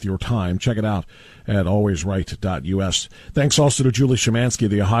think, worth your time. Check it out at alwaysright.us. Thanks also to Julie Szymanski,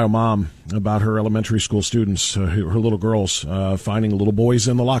 the Ohio mom, about her elementary school students, her little girls, finding little boys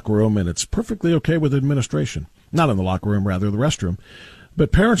in the locker room, and it's perfectly okay with administration. Not in the locker room, rather, the restroom.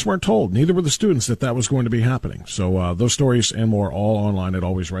 But parents weren't told, neither were the students, that was going to be happening. So those stories and more all online at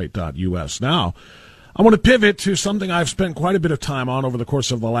alwaysright.us. Now, I want to pivot to something I've spent quite a bit of time on over the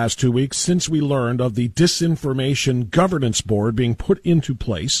course of the last 2 weeks since we learned of the Disinformation Governance Board being put into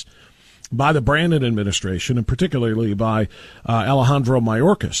place by the Brandon administration, and particularly by Alejandro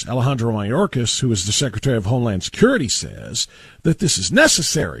Mayorkas. Alejandro Mayorkas, who is the Secretary of Homeland Security, says that this is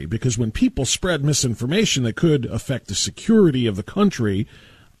necessary because when people spread misinformation that could affect the security of the country,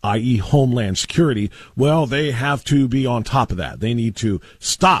 i.e. Homeland Security, well, they have to be on top of that. They need to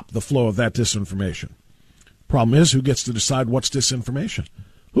stop the flow of that disinformation. Problem is, who gets to decide what's disinformation?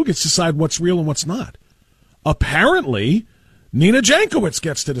 Who gets to decide what's real and what's not? Apparently, Nina Jankowicz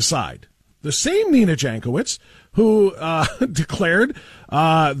gets to decide. The same Nina Jankowicz who declared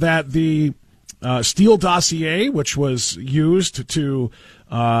that the Steele dossier, which was used to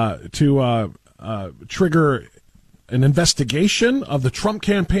trigger an investigation of the Trump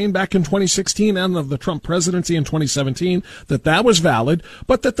campaign back in 2016 and of the Trump presidency in 2017, that was valid,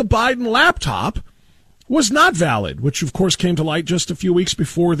 but that the Biden laptop was not valid, which of course came to light just a few weeks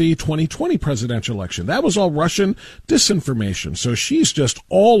before the 2020 presidential election. That was all Russian disinformation. So she's just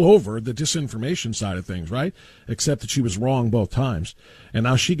all over the disinformation side of things, right? Except that she was wrong both times. And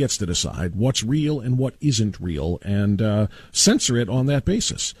now she gets to decide what's real and what isn't real and censor it on that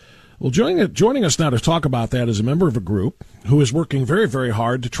basis. Well, joining us now to talk about that is a member of a group who is working very, very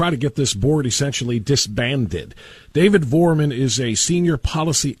hard to try to get this board essentially disbanded. David Vorman is a senior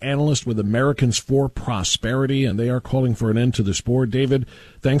policy analyst with Americans for Prosperity, and they are calling for an end to this board. David,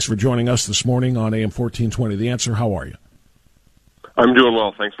 thanks for joining us this morning on AM 1420. The Answer, how are you? I'm doing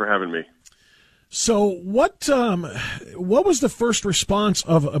well. Thanks for having me. So what was the first response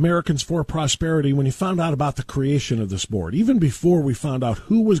of Americans for Prosperity when you found out about the creation of this board, even before we found out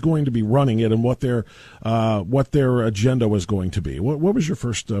who was going to be running it and what their agenda was going to be? What was your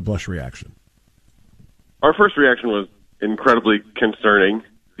first blush reaction? Our first reaction was incredibly concerning.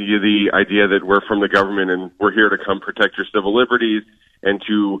 The idea that we're from the government and we're here to come protect your civil liberties and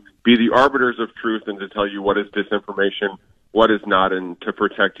to be the arbiters of truth and to tell you what is disinformation, what is not, and to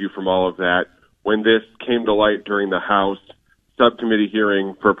protect you from all of that when this came to light during the House subcommittee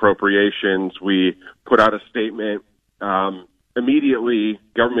hearing for appropriations, we put out a statement. Immediately,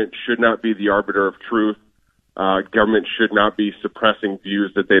 government should not be the arbiter of truth. Government should not be suppressing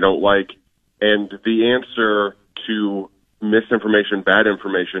views that they don't like. And the answer to misinformation, bad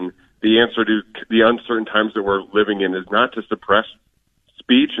information, the answer to the uncertain times that we're living in is not to suppress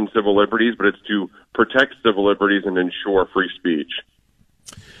speech and civil liberties, but it's to protect civil liberties and ensure free speech.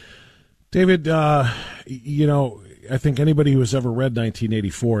 David, I think anybody who has ever read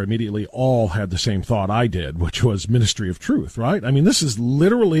 1984 immediately all had the same thought I did, which was Ministry of Truth, right? I mean, this is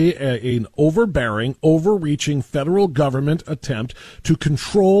literally an overbearing, overreaching federal government attempt to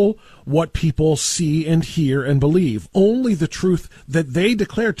control what people see and hear and believe. Only the truth that they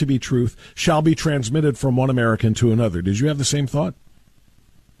declare to be truth shall be transmitted from one American to another. Did you have the same thought?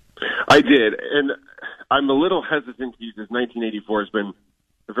 I did, and I'm a little hesitant because 1984 has been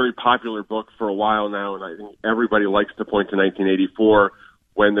a very popular book for a while now, and I think everybody likes to point to 1984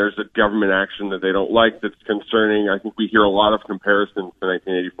 when there's a government action that they don't like that's concerning. I think we hear a lot of comparisons to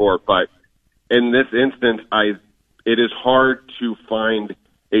 1984, but in this instance, it is hard to find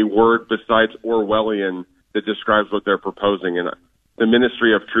a word besides Orwellian that describes what they're proposing, and the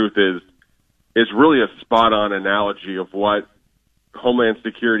Ministry of Truth is really a spot-on analogy of what Homeland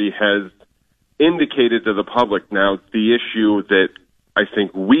Security has indicated to the public. Now, the issue that I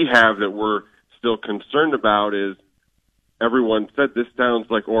think we have that we're still concerned about is everyone said this sounds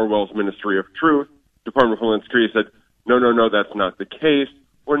like Orwell's Ministry of Truth. Department of Homeland Security said, no, that's not the case.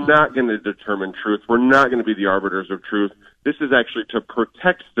 We're not going to determine truth. We're not going to be the arbiters of truth. This is actually to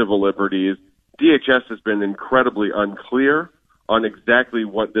protect civil liberties. DHS has been incredibly unclear on exactly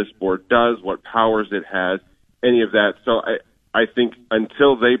what this board does, what powers it has, any of that. So I think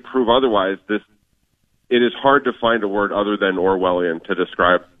until they prove otherwise, it is hard to find a word other than Orwellian to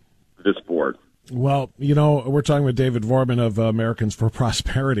describe this board. Well, we're talking with David Vorman of Americans for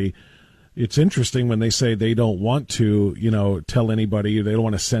Prosperity. It's interesting when they say they don't want to, tell anybody, they don't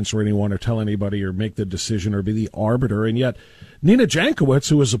want to censor anyone or tell anybody or make the decision or be the arbiter. And yet Nina Jankowicz,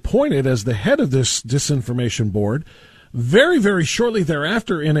 who was appointed as the head of this disinformation board, very, very shortly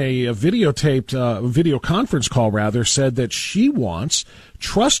thereafter in a videotaped video conference call, said that she wants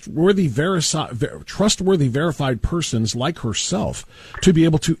trustworthy verified persons like herself to be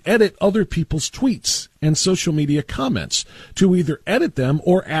able to edit other people's tweets and social media comments, to either edit them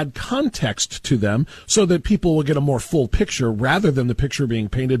or add context to them so that people will get a more full picture rather than the picture being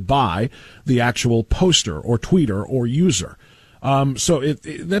painted by the actual poster or tweeter or user. So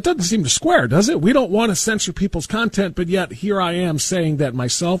that doesn't seem to square, does it? We don't want to censor people's content, but yet here I am saying that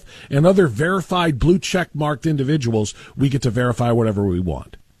myself and other verified blue check marked individuals, we get to verify whatever we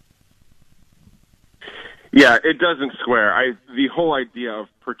want. Yeah, it doesn't square. The whole idea of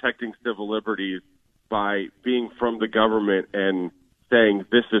protecting civil liberties by being from the government and saying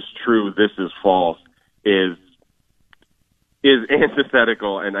this is true, this is false, is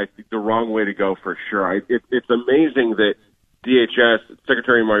antithetical, and I think the wrong way to go for sure. It's amazing that DHS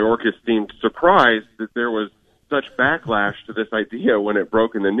Secretary Mayorkas seemed surprised that there was such backlash to this idea when it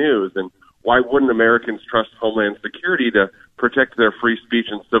broke in the news. And why wouldn't Americans trust Homeland Security to protect their free speech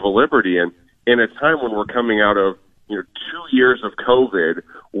and civil liberty? And in a time when we're coming out of 2 years of COVID,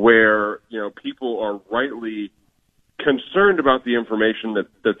 where people are rightly concerned about the information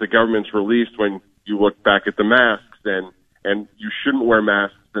that the government's released, when you look back at the masks and you shouldn't wear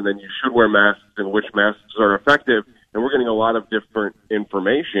masks, and then you should wear masks, and which masks are effective. And we're getting a lot of different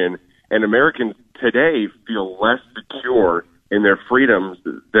information, and Americans today feel less secure in their freedoms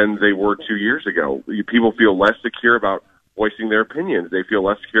than they were 2 years ago. People feel less secure about voicing their opinions. They feel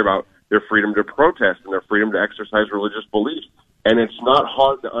less secure about their freedom to protest and their freedom to exercise religious beliefs. And it's not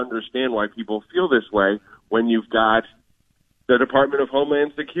hard to understand why people feel this way when you've got the Department of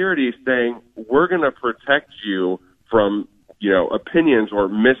Homeland Security saying, we're going to protect you from opinions or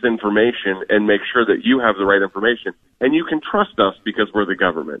misinformation and make sure that you have the right information. And you can trust us because we're the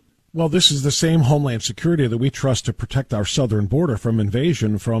government. Well, this is the same Homeland Security that we trust to protect our southern border from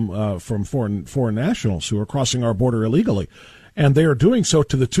invasion from foreign nationals who are crossing our border illegally. And they are doing so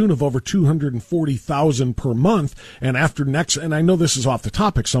to the tune of over 240,000 per month. And and I know this is off the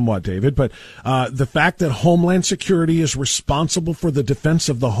topic somewhat, David, but the fact that Homeland Security is responsible for the defense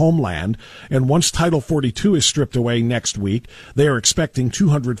of the homeland, and once Title 42 is stripped away next week, they are expecting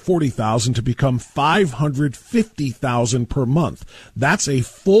 240,000 to become 550,000 per month. That's a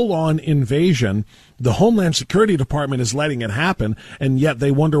full-on invasion. The Homeland Security Department is letting it happen, and yet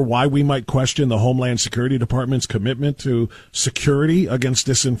they wonder why we might question the Homeland Security Department's commitment to security against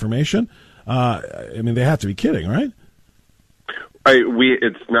disinformation. They have to be kidding, right?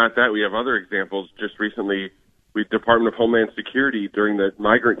 It's not that. We have other examples. Just recently, the Department of Homeland Security, during the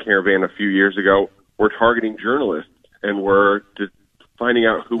migrant caravan a few years ago, were targeting journalists and were finding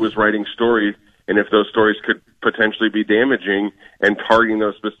out who was writing stories and if those stories could potentially be damaging and targeting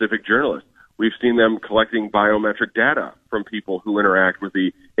those specific journalists. We've seen them collecting biometric data from people who interact with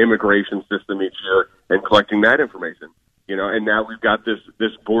the immigration system each year and collecting that information. And now we've got this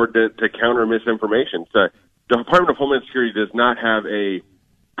board to counter misinformation. So the Department of Homeland Security does not have a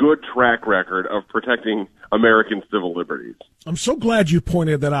good track record of protecting American civil liberties. I'm so glad you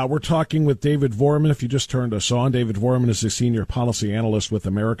pointed that out. We're talking with David Vorman. If you just turned us on, David Vorman is a senior policy analyst with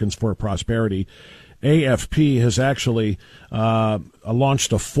Americans for Prosperity. AFP has actually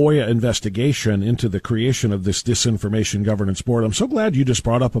launched a FOIA investigation into the creation of this Disinformation Governance Board. I'm so glad you just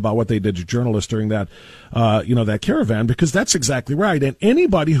brought up about what they did to journalists during that, that caravan, because that's exactly right. And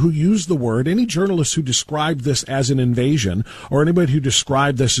anybody who used the word, any journalist who described this as an invasion, or anybody who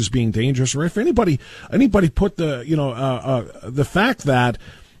described this as being dangerous, or if anybody put the fact that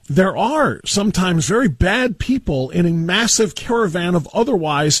there are sometimes very bad people in a massive caravan of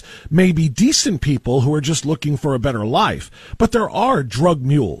otherwise maybe decent people who are just looking for a better life. But there are drug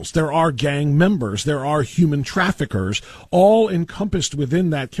mules, there are gang members, there are human traffickers, all encompassed within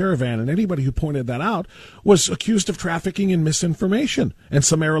that caravan. And anybody who pointed that out was accused of trafficking in misinformation and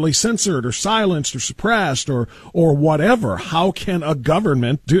summarily censored or silenced or suppressed or whatever. How can a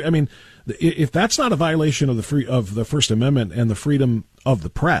government do? I mean, if that's not a violation of the First Amendment and the freedom of the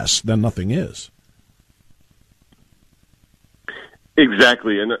press, then nothing is.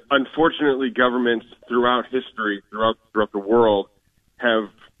 Exactly, and unfortunately, governments throughout history, throughout the world, have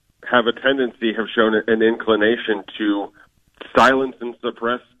shown an inclination to silence and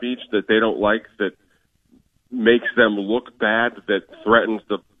suppress speech that they don't like, that makes them look bad, that threatens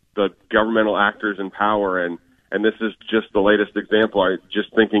the governmental actors in power, and this is just the latest example.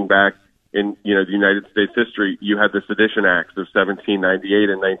 Just thinking back in the United States history, you had the Sedition Acts of 1798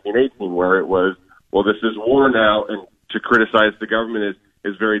 and 1918, where it was, well, this is war now, and to criticize the government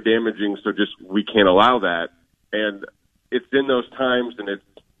is very damaging, so we can't allow that. And it's in those times, and it's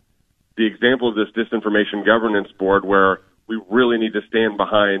the example of this Disinformation Governance Board where we really need to stand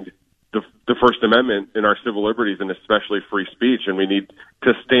behind the First Amendment in our civil liberties, and especially free speech, and we need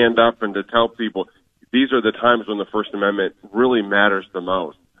to stand up and to tell people these are the times when the First Amendment really matters the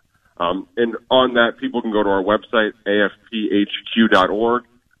most. And on that, people can go to our website, afphq.org.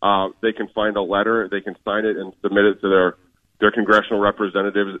 They can find a letter, they can sign it and submit it to their congressional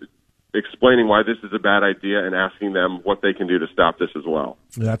representatives, explaining why this is a bad idea and asking them what they can do to stop this as well.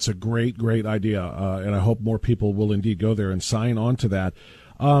 That's a great idea, and I hope more people will indeed go there and sign on to that.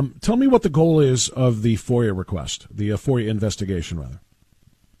 Tell me what the goal is of the FOIA request, the FOIA investigation, rather.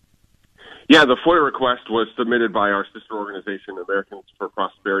 Yeah, the FOIA request was submitted by our sister organization, Americans for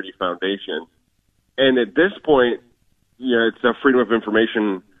Prosperity Foundation. And at this point, it's a Freedom of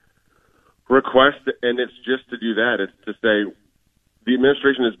Information request, and it's just to do that. It's to say the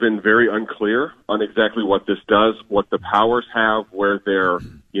administration has been very unclear on exactly what this does, what the powers have, where they're,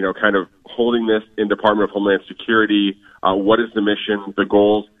 kind of holding this in Department of Homeland Security, what is the mission, the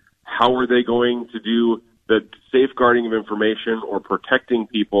goals, how are they going to do the safeguarding of information or protecting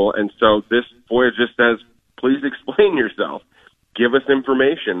people. And so this FOIA just says, please explain yourself. Give us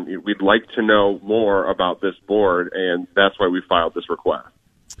information. We'd like to know more about this board, and that's why we filed this request.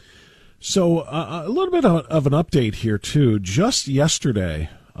 So a little bit of an update here, too. Just yesterday,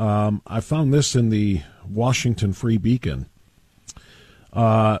 I found this in the Washington Free Beacon.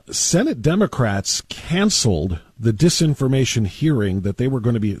 Senate Democrats canceled the disinformation hearing that they were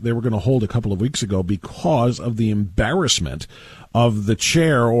going to hold a couple of weeks ago because of the embarrassment of the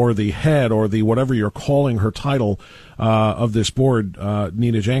chair or the head or the whatever you're calling her title of this board,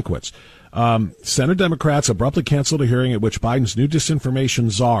 Nina Jankowicz. Senate Democrats abruptly canceled a hearing at which Biden's new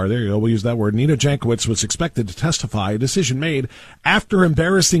disinformation czar, there you go, we'll use that word, Nina Jankowicz, was expected to testify, a decision made after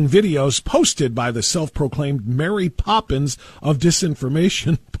embarrassing videos posted by the self-proclaimed Mary Poppins of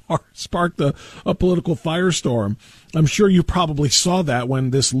disinformation sparked a political firestorm. I'm sure you probably saw that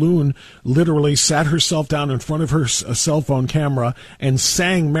when this loon literally sat herself down in front of her cell phone camera and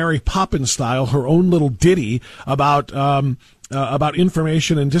sang Mary Poppins style her own little ditty about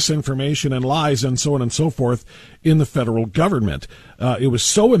information and disinformation and lies and so on and so forth in the federal government. It was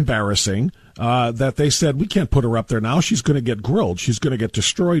so embarrassing that they said, we can't put her up there now. She's going to get grilled. She's going to get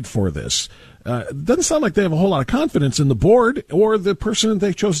destroyed for this. It doesn't sound like they have a whole lot of confidence in the board or the person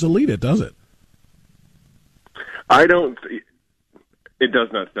they chose to lead it, does it? It does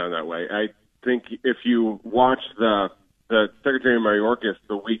not sound that way. I think if you watch the Secretary of Mayorkas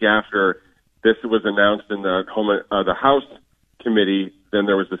the week after this was announced in the House Committee, then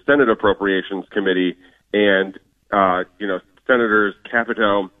there was the Senate Appropriations Committee, and Senators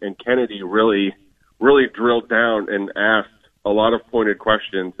Capito and Kennedy really drilled down and asked a lot of pointed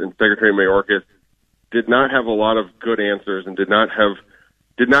questions, and Secretary Mayorkas did not have a lot of good answers and did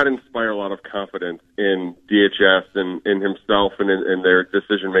not inspire a lot of confidence in DHS and in himself and in their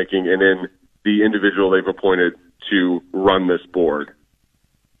decision making and in the individual they've appointed to run this board.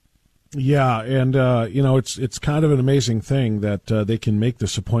 Yeah, and it's kind of an amazing thing that they can make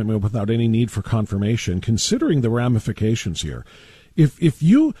this appointment without any need for confirmation, considering the ramifications here. If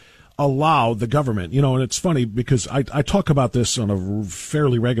you allow the government, and it's funny because I talk about this on a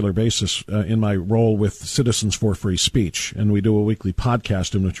fairly regular basis in my role with Citizens for Free Speech, and we do a weekly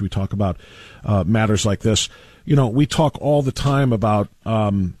podcast in which we talk about matters like this. We talk all the time about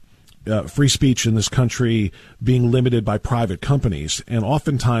free speech in this country being limited by private companies, and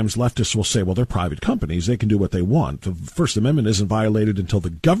oftentimes leftists will say, well, they're private companies, they can do what they want. The First Amendment isn't violated until the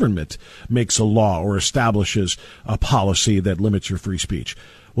government makes a law or establishes a policy that limits your free speech.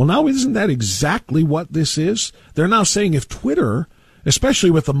 Well, now isn't that exactly what this is? They're now saying if Twitter,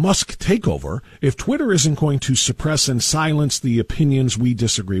 especially with the Musk takeover, if Twitter isn't going to suppress and silence the opinions we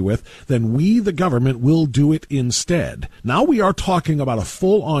disagree with, then we, the government, will do it instead. Now we are talking about a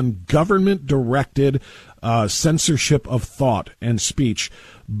full-on government-directed censorship of thought and speech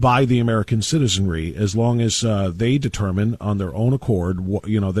by the American citizenry, as long as they determine on their own accord,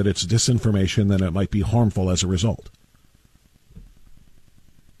 that it's disinformation, then it might be harmful as a result.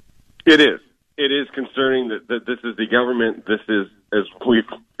 It is. It is concerning that this is the government. This is, as we've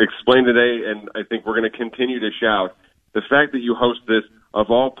explained today, and I think we're going to continue to shout, the fact that you host this, of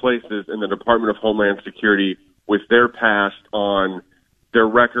all places, in the Department of Homeland Security, with their past on their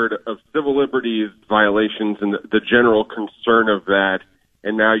record of civil liberties violations and the general concern of that,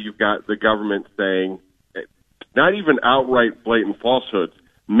 and now you've got the government saying, not even outright blatant falsehoods,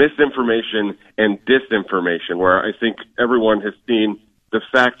 misinformation and disinformation, where I think everyone has seen the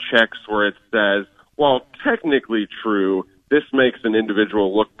fact checks where it says, well, technically true, this makes an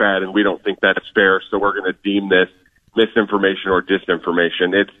individual look bad and we don't think that's fair, so we're going to deem this misinformation or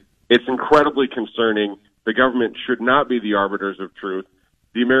disinformation. It's incredibly concerning. The government should not be the arbiters of truth.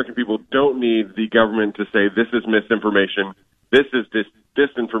 The American people don't need the government to say this is misinformation, this is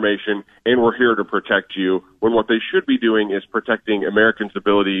disinformation, and we're here to protect you, when what they should be doing is protecting Americans'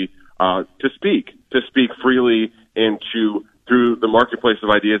 ability to speak freely and to, through the marketplace of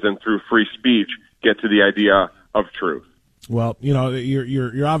ideas and through free speech, get to the idea of truth. Well,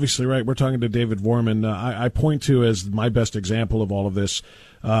 you're obviously right. We're talking to David Vorman. I point to as my best example of all of this,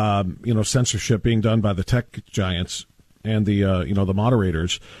 censorship being done by the tech giants and the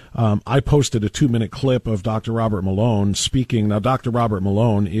moderators. I posted a 2-minute clip of Dr. Robert Malone speaking. Now, Dr. Robert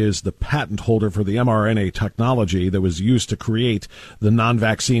Malone is the patent holder for the mRNA technology that was used to create the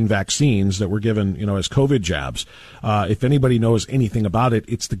non-vaccine vaccines that were given, as COVID jabs. If anybody knows anything about it,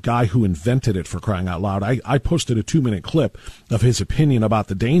 it's the guy who invented it, for crying out loud. I posted a 2-minute clip of his opinion about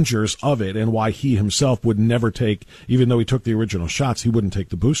the dangers of it and why he himself would never take, even though he took the original shots, he wouldn't take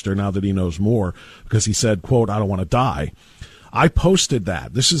the booster now that he knows more, because he said, quote, I don't want to die. I posted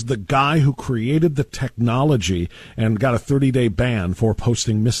that. This is the guy who created the technology and got a 30-day ban for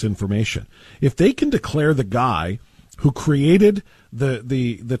posting misinformation. If they can declare the guy who created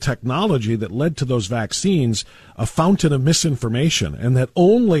the technology that led to those vaccines a fountain of misinformation, and that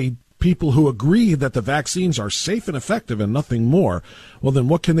only people who agree that the vaccines are safe and effective and nothing more, well, then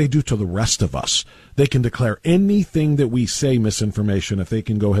what can they do to the rest of us? They can declare anything that we say misinformation if they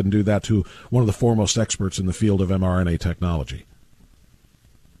can go ahead and do that to one of the foremost experts in the field of mRNA technology.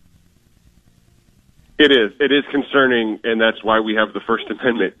 It is concerning, and that's why we have the First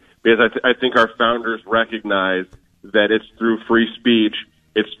Amendment, because I think our founders recognized that it's through free speech,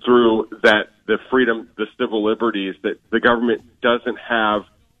 it's through the freedom, the civil liberties, that the government doesn't have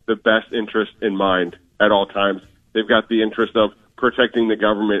the best interest in mind at all times. They've got the interest of protecting the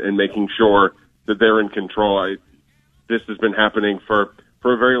government and making sure that they're in control. This has been happening for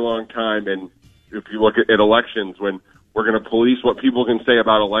a very long time, and if you look at elections, when we're going to police what people can say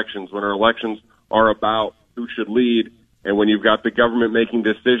about elections, when our elections are about who should lead, and when you've got the government making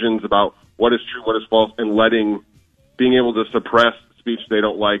decisions about what is true, what is false, and being able to suppress speech they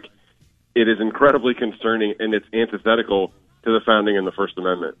don't like, it is incredibly concerning, and it's antithetical to the founding and the First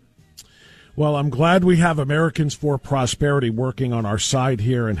Amendment. Well, I'm glad we have Americans for Prosperity working on our side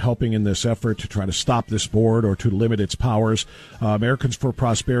here and helping in this effort to try to stop this board or to limit its powers. Americans for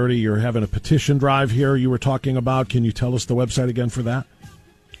Prosperity, you're having a petition drive here you were talking about. Can you tell us the website again for that?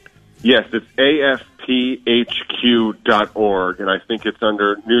 Yes, it's afphq.org, and I think it's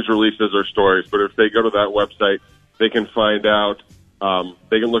under news releases or stories. But if they go to that website, They can find out,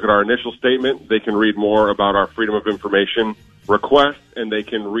 they can look at our initial statement, they can read more about our Freedom of Information request, and they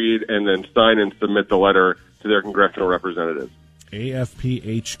can read and then sign and submit the letter to their congressional representatives.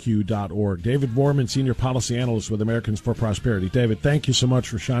 AFPHQ.org. David Vorman, Senior Policy Analyst with Americans for Prosperity. David, thank you so much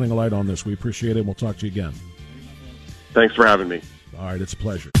for shining a light on this. We appreciate it, and we'll talk to you again. Thanks for having me. All right, it's a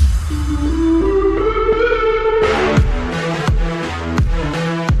pleasure.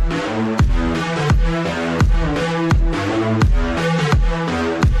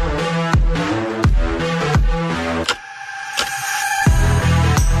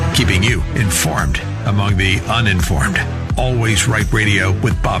 Keeping you informed among the uninformed. Always Right Radio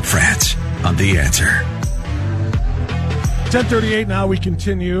with Bob Frantz on The Answer. 10:38 now. We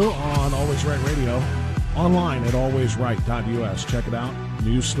continue on Always Right Radio. Online at alwaysright.us. Check it out.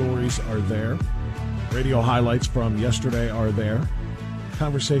 News stories are there. Radio highlights from yesterday are there.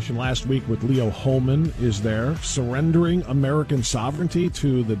 Conversation last week with Leo Holman is there. Surrendering American sovereignty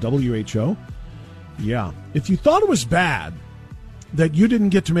to the WHO. Yeah. If you thought it was bad that you didn't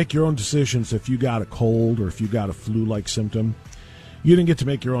get to make your own decisions if you got a cold or if you got a flu-like symptom, you didn't get to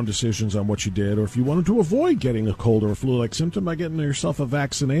make your own decisions on what you did, or if you wanted to avoid getting a cold or a flu-like symptom by getting yourself a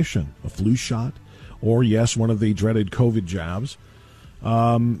vaccination, a flu shot, or, yes, one of the dreaded COVID jabs,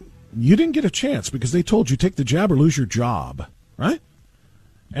 you didn't get a chance because they told you take the jab or lose your job, right?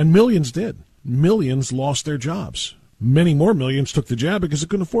 And millions did. Millions lost their jobs. Many more millions took the jab because they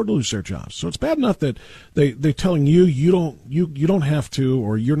couldn't afford to lose their jobs. So it's bad enough that they're telling you you don't have to,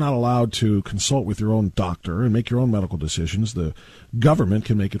 or you're not allowed to consult with your own doctor and make your own medical decisions. The government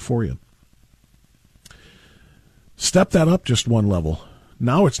can make it for you. Step that up just one level.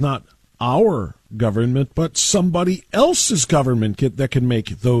 Now it's not our government, but somebody else's government that can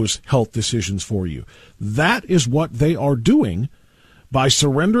make those health decisions for you. That is what they are doing by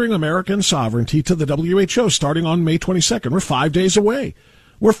surrendering American sovereignty to the WHO starting on May 22nd. We're 5 days away.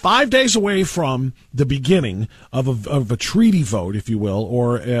 We're 5 days away from the beginning of a treaty vote, if you will,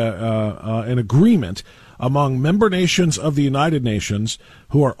 or an agreement among member nations of the United Nations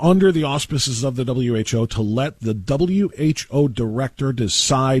who are under the auspices of the WHO to let the WHO director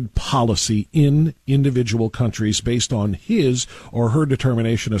decide policy in individual countries based on his or her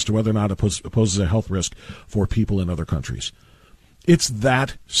determination as to whether or not it poses a health risk for people in other countries. It's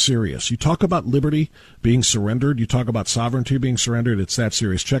that serious. You talk about liberty being surrendered. You talk about sovereignty being surrendered. It's that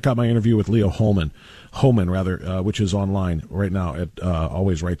serious. Check out my interview with Leo Holman, which is online right now at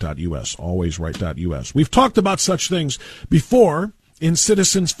alwaysright.us, alwaysright.us. We've talked about such things before in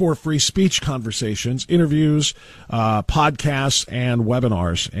Citizens for Free Speech conversations, interviews, podcasts, and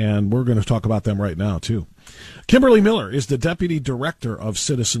webinars, and we're going to talk about them right now, too. Kimberly Miller is the Deputy Director of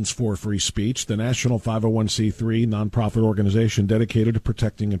Citizens for Free Speech, the national 501c3 nonprofit organization dedicated to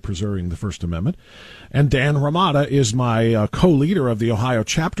protecting and preserving the First Amendment. And Dan Ramada is my co-leader of the Ohio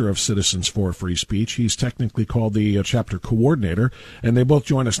chapter of Citizens for Free Speech. He's technically called the chapter coordinator, and they both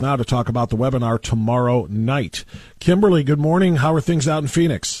join us now to talk about the webinar tomorrow night. Kimberly, good morning. How are things out in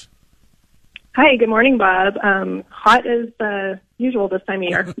Phoenix? Hi, good morning, Bob. Hot as usual this time of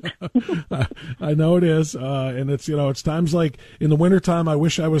year. I know it is, and it's times like in the wintertime, I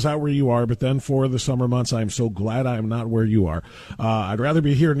wish I was out where you are, but then for the summer months, I'm so glad I am not where you are. I'd rather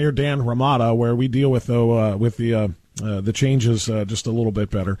be here near Dan Ramada, where we deal with the changes just a little bit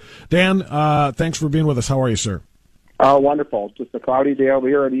better. Dan, thanks for being with us. How are you, sir? Wonderful. Just a cloudy day over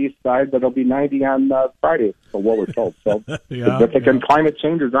here on the east side, but it'll be 90 on Friday, for what we're told. So climate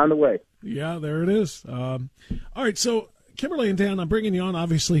change is on the way. Yeah, there it is. All right, so Kimberly and Dan, I'm bringing you on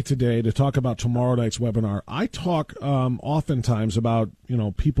obviously today to talk about tomorrow night's webinar. I talk oftentimes about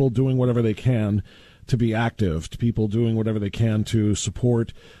people doing whatever they can to be active, to people doing whatever they can to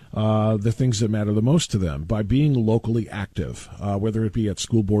support the things that matter the most to them by being locally active, whether it be at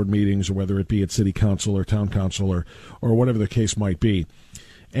school board meetings or whether it be at city council or town council or whatever the case might be.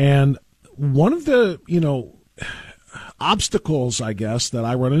 And one of the, obstacles, I guess, that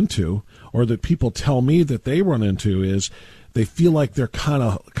I run into or that people tell me that they run into is they feel like they're kind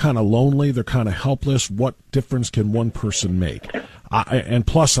of lonely, they're kind of helpless. What difference can one person make? And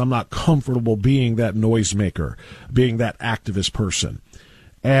plus, I'm not comfortable being that noisemaker, being that activist person.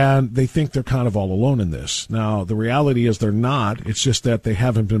 And they think they're kind of all alone in this. Now, the reality is they're not. It's just that they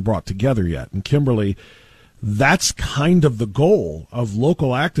haven't been brought together yet. And Kimberly, that's kind of the goal of Local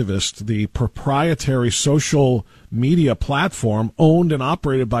Activist, the proprietary social media platform owned and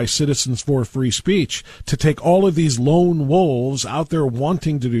operated by Citizens for Free Speech, to take all of these lone wolves out there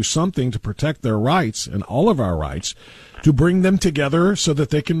wanting to do something to protect their rights and all of our rights to bring them together so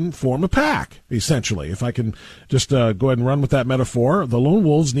that they can form a pack, essentially. If I can just go ahead and run with that metaphor, the lone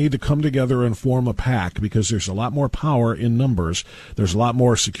wolves need to come together and form a pack because there's a lot more power in numbers. There's a lot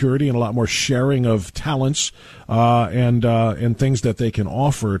more security and a lot more sharing of talents and things that they can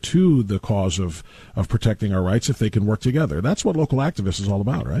offer to the cause of protecting our rights if they can work together. That's what local activists is all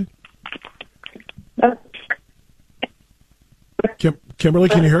about, right? Kimberly,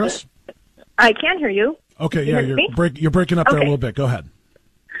 can you hear us? I can hear you. Okay, yeah, you're breaking up there a little bit. Go ahead.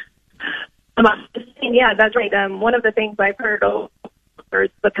 Yeah, that's right. One of the things I've heard over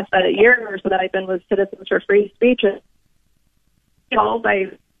the past year or so that I've been with Citizens for Free Speech is,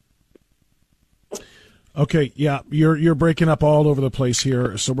 Okay, yeah, you're breaking up all over the place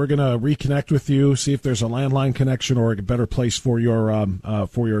here, so we're going to reconnect with you, see if there's a landline connection or a better place for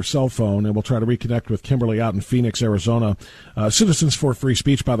your cell phone, and we'll try to reconnect with Kimberly out in Phoenix, Arizona. Citizens for Free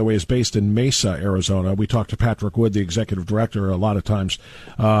Speech, by the way, is based in Mesa, Arizona. We talk to Patrick Wood, the executive director, a lot of times,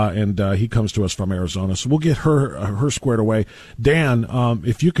 and he comes to us from Arizona, so we'll get her squared away. Dan,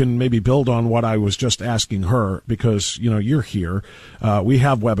 if you can maybe build on what I was just asking her, because you're here. We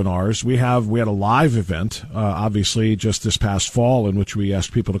have webinars. We had a live event. Obviously, just this past fall, in which we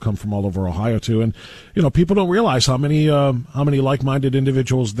asked people to come from all over Ohio to, and people don't realize how many like-minded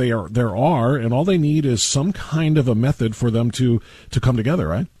individuals there are, and all they need is some kind of a method for them to come together,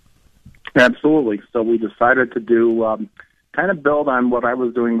 right? Absolutely. So we decided to do kind of build on what I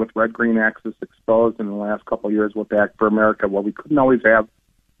was doing with Red Green Axis Exposed in the last couple of years with Act for America. Well, we couldn't always have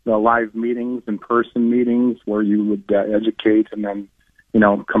the live meetings, in-person meetings, where you would educate and then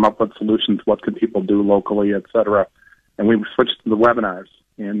come up with solutions. What can people do locally, et cetera? And we switched to the webinars.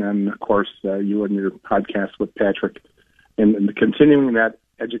 And then, of course, you and your podcast with Patrick and continuing that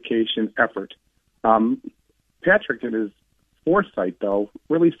education effort. Patrick, in his foresight, though,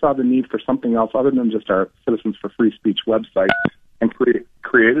 really saw the need for something else other than just our Citizens for Free Speech website and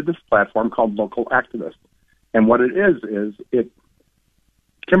created this platform called Local Activist. And what it is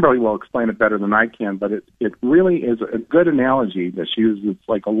Kimberly will explain it better than I can, but it really is a good analogy that she uses. It's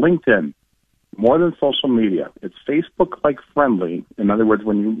like a LinkedIn, more than social media. It's Facebook-like friendly. In other words,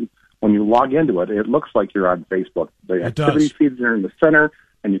 when you log into it, it looks like you're on Facebook. The activity feeds are in the center,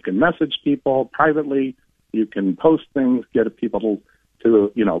 and you can message people privately. You can post things, get people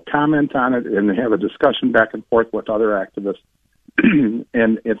to comment on it, and have a discussion back and forth with other activists.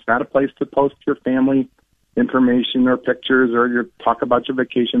 And it's not a place to post your family information or pictures or your talk about your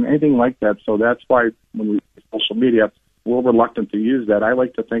vacation, anything like that. So that's why when we use social media, we're reluctant to use that. I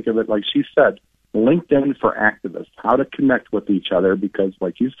like to think of it, like she said, LinkedIn for activists, how to connect with each other, because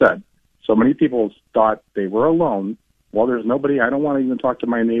like you said, so many people thought they were alone. Well, there's nobody. I don't want to even talk to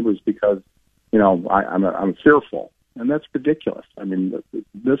my neighbors because, I'm fearful. And that's ridiculous. I mean,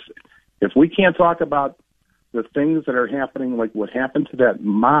 if we can't talk about the things that are happening, like what happened to that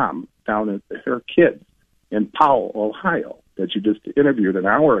mom down at her kids in Powell, Ohio, that you just interviewed an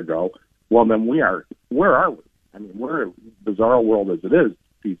hour ago, well, then where are we? I mean, we're a bizarre world as it is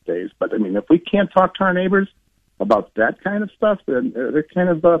these days. But, I mean, if we can't talk to our neighbors about that kind of stuff, then they're kind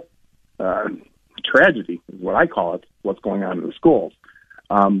of a tragedy, is what I call it, what's going on in the schools,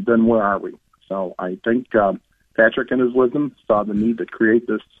 then where are we? So I think Patrick, in his wisdom, saw the need to create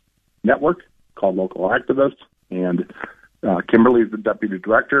this network called Local Activists, and Kimberly is the deputy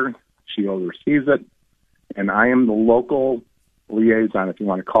director. She oversees it. And I am the local liaison, if you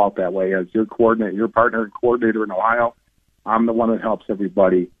want to call it that way, as your coordinator, your partner and coordinator in Ohio. I'm the one that helps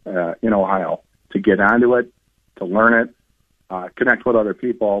everybody in Ohio to get onto it, to learn it, connect with other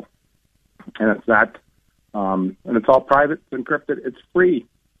people. And it's not, and it's all private, it's encrypted, it's free.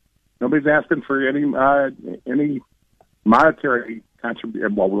 Nobody's asking for any monetary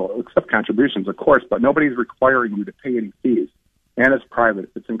contribution. Well, we'll accept contributions, of course, but nobody's requiring you to pay any fees. And it's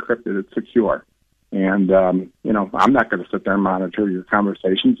private, it's encrypted, it's secure. And, I'm not going to sit there and monitor your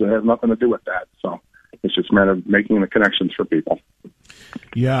conversations. It has nothing to do with that. So it's just a matter of making the connections for people.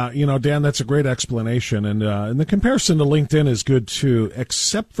 Yeah, Dan, that's a great explanation. And the comparison to LinkedIn is good, too,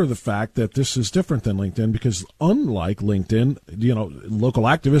 except for the fact that this is different than LinkedIn, because unlike LinkedIn, local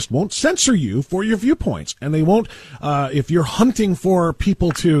activists won't censor you for your viewpoints. And they won't, if you're hunting for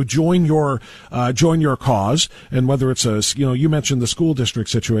people to join your cause, and whether it's you mentioned the school district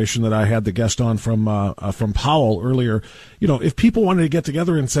situation that I had the guest on from Powell earlier. If people wanted to get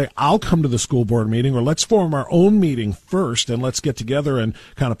together and say, I'll come to the school board meeting, or let's form our own meeting first and let's get together and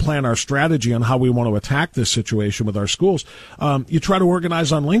kind of plan our strategy on how we want to attack this situation with our schools. You try to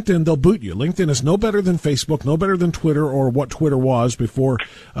organize on LinkedIn, they'll boot you. LinkedIn is no better than Facebook, no better than Twitter, or what Twitter was before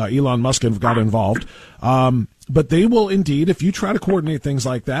Elon Musk got involved. But they will indeed, if you try to coordinate things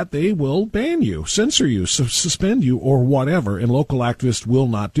like that, they will ban you, censor you, suspend you, or whatever. And Local Activist will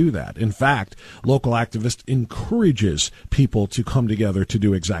not do that. In fact, Local Activist encourages people to come together to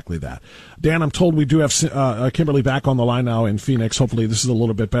do exactly that. Dan, I'm told we do have Kimberly back on the line now in Phoenix. Hopefully this is a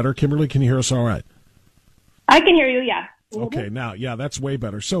little bit better. Kimberly, can you hear us all right? I can hear you, yeah. Okay, now, yeah, that's way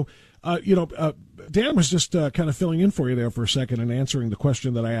better. So, Dan was just kind of filling in for you there for a second and answering the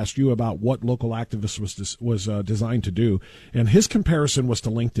question that I asked you about what Local Activist was designed to do. And his comparison was to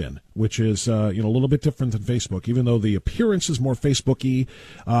LinkedIn, which is, a little bit different than Facebook. Even though the appearance is more Facebook-y,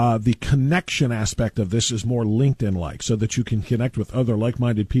 the connection aspect of this is more LinkedIn-like, so that you can connect with other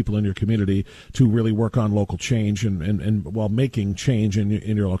like-minded people in your community to really work on local change and while making change in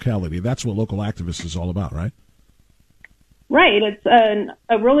your locality. That's what Local Activist is all about, right? Right. It's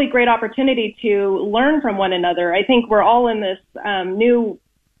a really great opportunity to learn from one another. I think we're all in this new,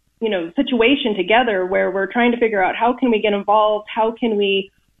 situation together where we're trying to figure out how can we get involved, how can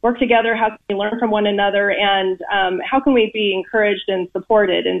we work together, how can we learn from one another, and how can we be encouraged and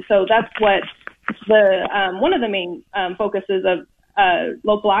supported. And so that's what the one of the main focuses of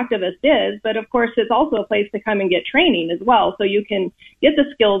Local Activist is. But of course, it's also a place to come and get training as well, so you can get the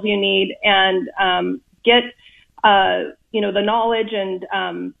skills you need and get the knowledge and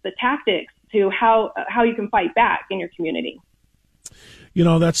the tactics to how you can fight back in your community.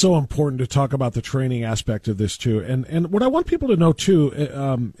 That's so important to talk about the training aspect of this too. And what I want people to know too,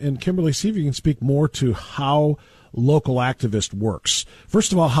 and Kimberly, see if you can speak more to how Local Activist works.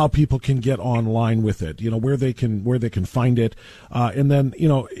 First of all, how people can get online with it, where they can find it. And then,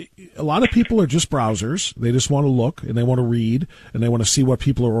 a lot of people are just browsers. They just want to look and they want to read and they want to see what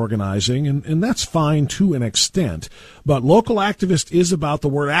people are organizing. And that's fine to an extent. But Local Activist is about the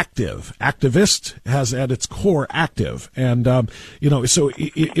word active. Activist has at its core active. And, so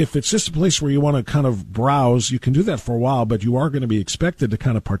if it's just a place where you want to kind of browse, you can do that for a while, but you are going to be expected to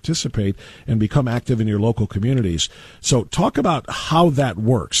kind of participate and become active in your local communities. So talk about how that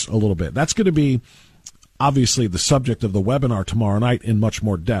works a little bit. That's going to be obviously the subject of the webinar tomorrow night in much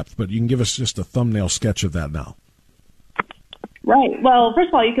more depth, but you can give us just a thumbnail sketch of that now. Right. Well, first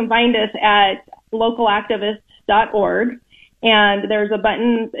of all, you can find us at localactivist.org, and there's a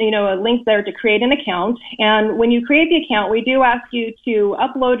button, a link there to create an account. And when you create the account, we do ask you to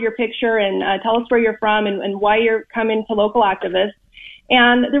upload your picture and tell us where you're from and why you're coming to Local Activist.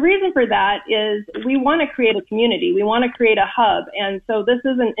 And the reason for that is we want to create a community. We want to create a hub. And so this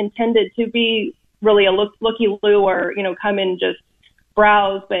isn't intended to be really a looky-loo or, come and just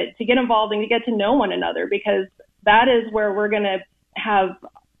browse, but to get involved and to get to know one another, because that is where we're going to have,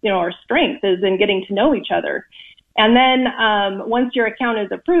 our strength is in getting to know each other. And then once your account is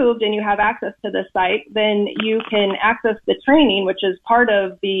approved and you have access to the site, then you can access the training, which is part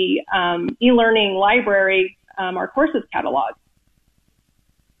of the e-learning library, our courses catalog.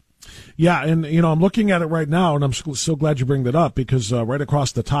 Yeah, and, I'm looking at it right now, and I'm so glad you bring that up, because right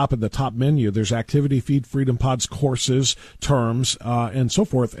across the top in the top menu, there's activity feed, Freedom Pods, courses, terms, and so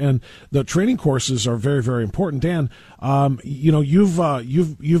forth. And the training courses are very, very important. Dan,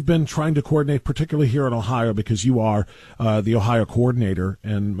 you've been trying to coordinate, particularly here in Ohio, because you are the Ohio coordinator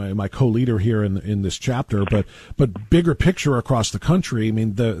and my co-leader here in this chapter. But bigger picture across the country, I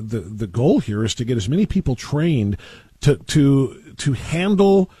mean, the goal here is to get as many people trained to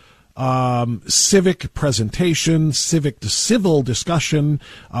handle civic presentation, civil discussion,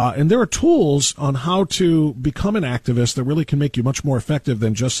 and there are tools on how to become an activist that really can make you much more effective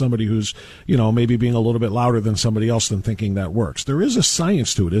than just somebody who's, maybe being a little bit louder than somebody else and thinking that works. There is a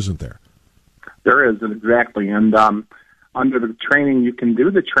science to it, isn't there? There is, exactly. And under the training, you can do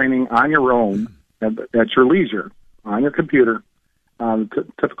the training on your own at your leisure, on your computer.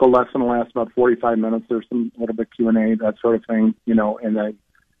 Typical lesson will last about 45 minutes. There's some little bit Q&A, that sort of thing, and then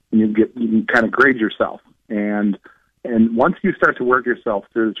you can kind of grade yourself. And once you start to work yourself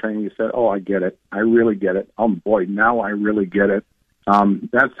through the training, you say, oh, I get it. I really get it. Oh, boy, now I really get it.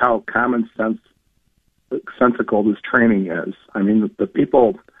 That's how sensical this training is. I mean, the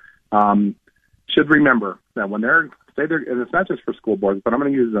people should remember that when and it's not just for school boards, but I'm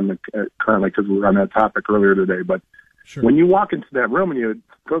going to use them currently because we were on that topic earlier today. But sure. When you walk into that room and you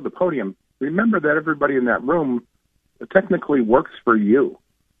go to the podium, remember that everybody in that room technically works for you.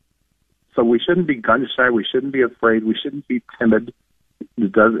 So we shouldn't be gun shy. We shouldn't be afraid. We shouldn't be timid. We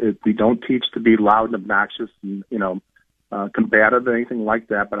don't teach to be loud and obnoxious and, combative or anything like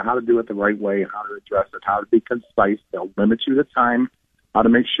that, but how to do it the right way, how to address it, how to be concise. They'll limit you the time, how to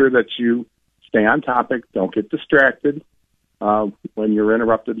make sure that you stay on topic, don't get distracted when you're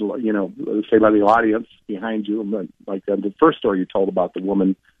interrupted, say by the audience behind you. Like the first story you told about the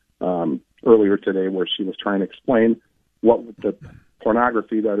woman earlier today where she was trying to explain what the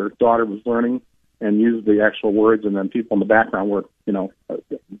pornography that her daughter was learning and used the actual words, and then people in the background were,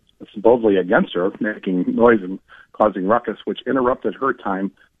 supposedly against her, making noise and causing ruckus, which interrupted her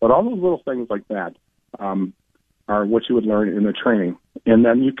time. But all those little things like that are what you would learn in the training. And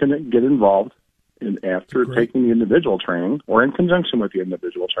then you can get involved after taking the individual training or in conjunction with the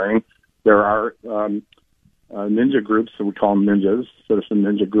individual training. There are ninja groups, so we call them ninjas, citizen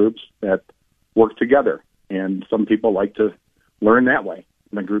ninja groups that work together. And some people like to learn that way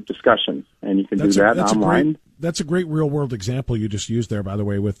in a group discussion, and you can do that online. That's a great real world example you just used there, by the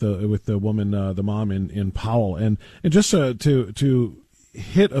way, with the woman, the mom in Powell, and just to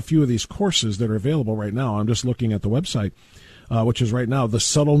hit a few of these courses that are available right now. I'm just looking at the website, which is right now The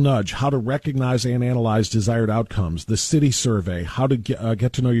Subtle Nudge: How to Recognize and Analyze Desired Outcomes, The City Survey: How to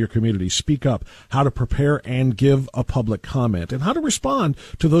get to know your community, Speak Up: How to Prepare and Give a Public Comment, and How to Respond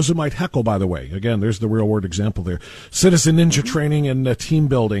to Those Who Might Heckle. By the way, again, there's the real world example there. Citizen Ninja Training and team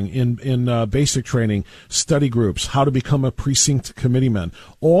building in basic training, study groups, How to Become a Precinct Committeeman.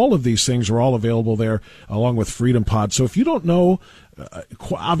 All of these things are all available there, along with Freedom Pod. So if you don't know,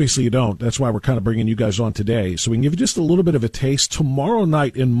 obviously you don't. That's why we're kind of bringing you guys on today, so we can give you just a little bit of a taste. Tomorrow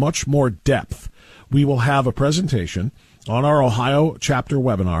night, in much more depth, we will have a presentation on our Ohio chapter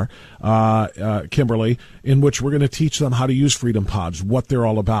webinar, Kimberly, in which we're going to teach them how to use Freedom Pods, what they're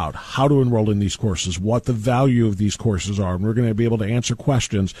all about, how to enroll in these courses, what the value of these courses are. And we're going to be able to answer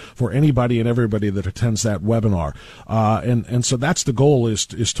questions for anybody and everybody that attends that webinar. And so that's the goal is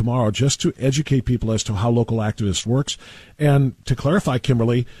tomorrow, just to educate people as to how Local Activist works. And to clarify,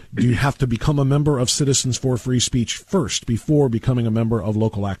 Kimberly, do you have to become a member of Citizens for Free Speech first before becoming a member of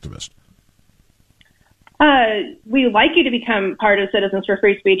Local Activist? We like you to become part of Citizens for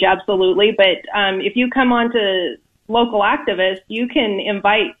Free Speech, absolutely. But if you come on to Local Activists, you can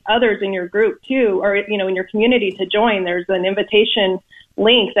invite others in your group too, or in your community to join. There's an invitation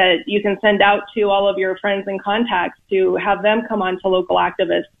link that you can send out to all of your friends and contacts to have them come on to Local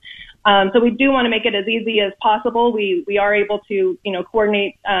Activists. So we do want to make it as easy as possible. We are able to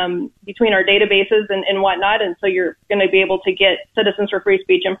coordinate between our databases and whatnot, and so you're going to be able to get Citizens for Free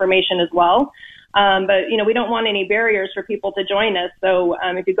Speech information as well. But we don't want any barriers for people to join us. So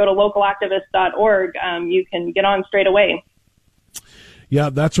if you go to localactivist.org, you can get on straight away. Yeah,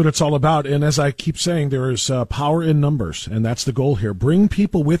 that's what it's all about. And as I keep saying, there is power in numbers, and that's the goal here. Bring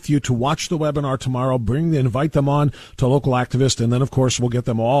people with you to watch the webinar tomorrow. Invite them on to Local Activist, and then, of course, we'll get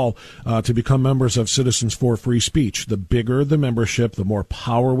them all to become members of Citizens for Free Speech. The bigger the membership, the more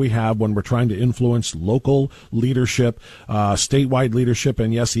power we have when we're trying to influence local leadership, statewide leadership,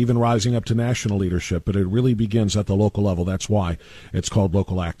 and, yes, even rising up to national leadership. But it really begins at the local level. That's why it's called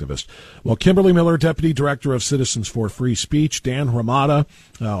Local Activist. Well, Kimberly Miller, Deputy Director of Citizens for Free Speech, Dan Ramada,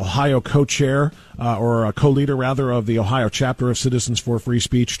 Ohio co-chair, or co-leader, rather, of the Ohio chapter of Citizens for Free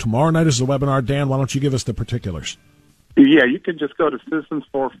Speech. Tomorrow night is the webinar. Dan, why don't you give us the particulars? Yeah, you can just go to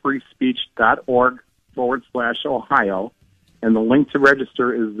citizensforfreespeech.org/Ohio, and the link to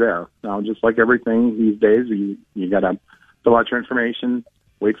register is there. Now, just like everything these days, you got to fill out your information,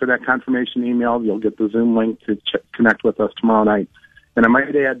 wait for that confirmation email. You'll get the Zoom link to connect with us tomorrow night. And I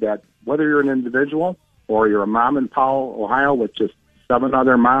might add that whether you're an individual or you're a mom in Powell, Ohio, with just 7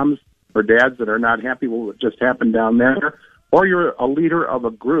 other moms or dads that are not happy with what just happened down there, or you're a leader of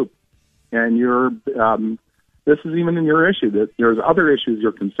a group and you're this is even in your issue, that there's other issues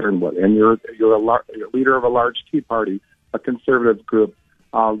you're concerned with, and you're a leader of a large Tea Party, a conservative group.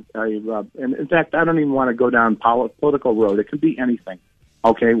 And in fact, I don't even want to go down political road. It could be anything.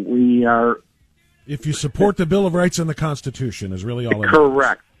 Okay, we are. If you support the Bill of Rights and the Constitution, is really all it is.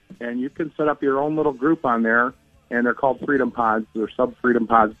 Correct. And you can set up your own little group on there, and they're called Freedom Pods or Sub-Freedom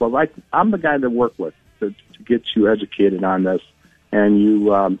Pods. But I'm the guy to work with to get you educated on this. And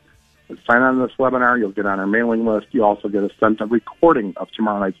you sign on this webinar, you'll get on our mailing list. You also get sent a recording of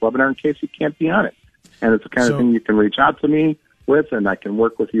tomorrow night's webinar in case you can't be on it. And it's the kind of thing you can reach out to me with, and I can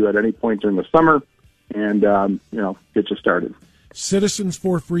work with you at any point during the summer and, get you started.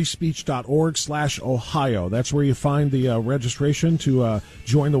 Citizensforfreespeech.org/Ohio. That's where you find the registration to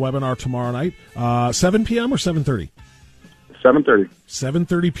join the webinar tomorrow night. 7 p.m. or 7:30? 7:30.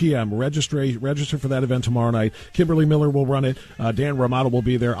 7:30 p.m. Register for that event tomorrow night. Kimberly Miller will run it. Dan Ramada will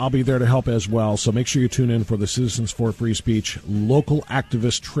be there. I'll be there to help as well. So make sure you tune in for the Citizens for Free Speech Local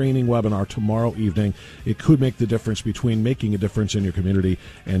Activist Training Webinar tomorrow evening. It could make the difference between making a difference in your community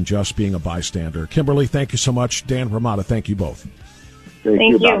and just being a bystander. Kimberly, thank you so much. Dan Ramada, thank you both.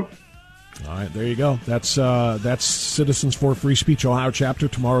 Thank you. All right, there you go. That's Citizens for Free Speech Ohio chapter,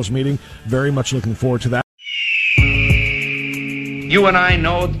 tomorrow's meeting. Very much looking forward to that. You and I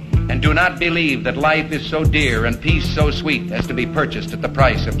know and do not believe that life is so dear and peace so sweet as to be purchased at the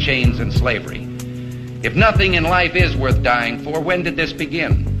price of chains and slavery. If nothing in life is worth dying for, when did this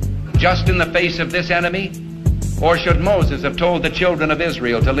begin? Just in the face of this enemy? Or should Moses have told the children of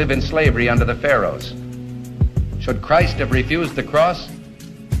Israel to live in slavery under the Pharaohs? Should Christ have refused the cross?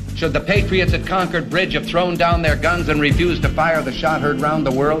 Should the patriots at Concord Bridge have thrown down their guns and refused to fire the shot heard round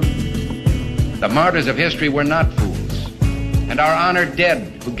the world? The martyrs of history were not fools, and our honored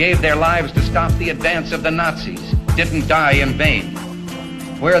dead who gave their lives to stop the advance of the Nazis didn't die in vain.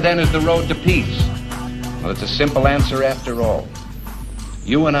 Where then is the road to peace? Well, it's a simple answer after all.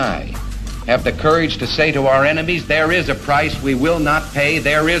 You and I have the courage to say to our enemies, there is a price we will not pay,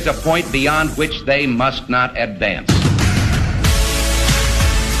 there is a point beyond which they must not advance.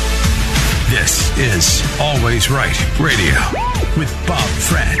 This is Always Right Radio with Bob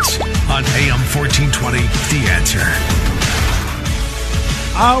Frantz on AM 1420, The Answer.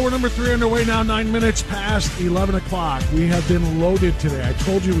 Hour number 3 underway now, 9 minutes past 11 o'clock. We have been loaded today. I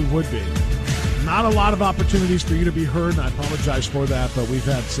told you we would be. Not a lot of opportunities for you to be heard, and I apologize for that, but we've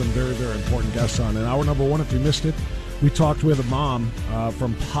had some very, very important guests on. In hour number 1, if you missed it, we talked with a mom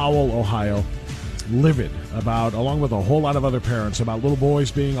from Powell, Ohio, livid about, along with a whole lot of other parents, about little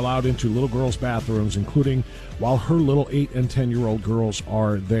boys being allowed into little girls' bathrooms, including while her little 8 and 10-year-old girls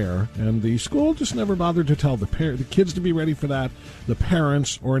are there. And the school just never bothered to tell the kids to be ready for that, the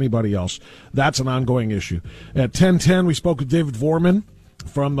parents, or anybody else. That's an ongoing issue. At 10:10, we spoke with David Vorman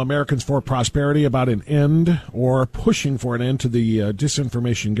from Americans for Prosperity about an end, or pushing for an end, to the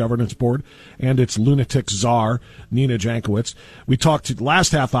Disinformation Governance Board and its lunatic czar, Nina Jankowicz. We talked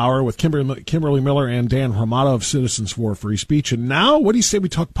last half hour with Kimberly Miller and Dan Ramada of Citizens for Free Speech. And now, what do you say we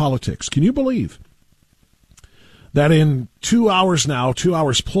talk politics? Can you believe that in 2 hours now, 2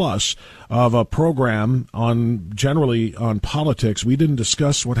 hours plus of a program generally on politics, we didn't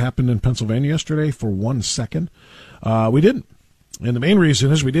discuss what happened in Pennsylvania yesterday for 1 second? We didn't. And the main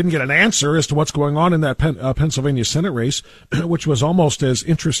reason is we didn't get an answer as to what's going on in that Pennsylvania Senate race, which was almost as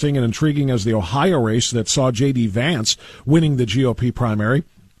interesting and intriguing as the Ohio race that saw J.D. Vance winning the GOP primary.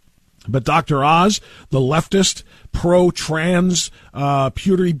 But Dr. Oz, the leftist, pro-trans,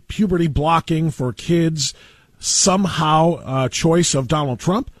 puberty blocking for kids, somehow choice of Donald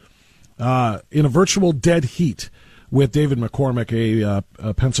Trump, in a virtual dead heat with David McCormick,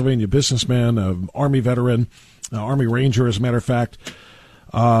 a Pennsylvania businessman, an Army veteran, Army Ranger, as a matter of fact,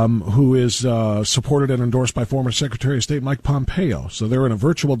 who is supported and endorsed by former Secretary of State Mike Pompeo. So they're in a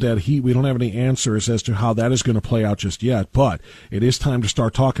virtual dead heat. We don't have any answers as to how that is going to play out just yet, but it is time to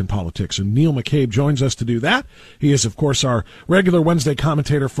start talking politics. And Neil McCabe joins us to do that. He is, of course, our regular Wednesday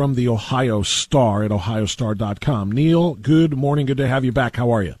commentator from the Ohio Star at ohiostar.com. Neil, good morning. Good to have you back.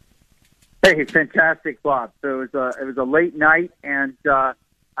 How are you? Hey, fantastic, Bob. So it was a late night, and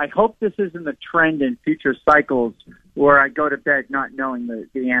I hope this isn't a trend in future cycles where I go to bed not knowing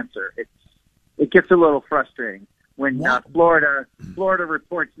the answer. It gets a little frustrating when Florida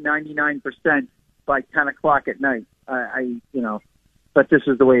reports 99% by 10 o'clock at night. But this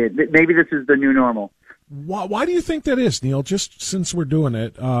is the way maybe this is the new normal. Why do you think that is, Neil? Just since we're doing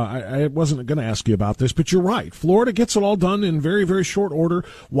it, I wasn't going to ask you about this, but you're right. Florida gets it all done in very, very short order.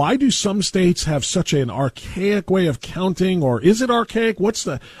 Why do some states have such an archaic way of counting, or is it archaic?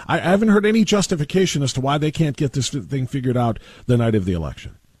 I haven't heard any justification as to why they can't get this thing figured out the night of the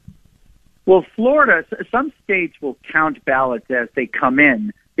election. Well, Florida, some states will count ballots as they come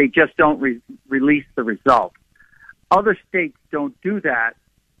in. They just don't release the results. Other states don't do that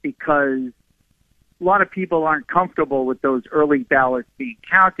because a lot of people aren't comfortable with those early ballots being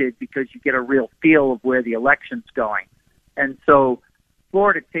counted because you get a real feel of where the election's going. And so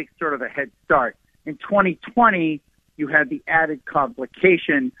Florida takes sort of a head start. In 2020, you had the added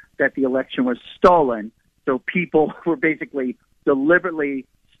complication that the election was stolen. So people were basically deliberately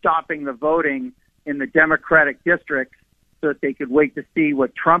stopping the voting in the Democratic districts so that they could wait to see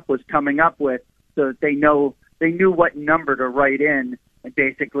what Trump was coming up with, so that they knew what number to write in. And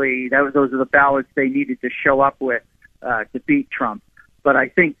basically, those are the ballots they needed to show up with to beat Trump. But I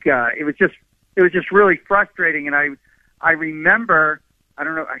think it was just really frustrating. And I remember, I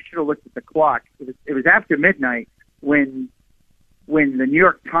don't know, I should have looked at the clock. It was after midnight when the New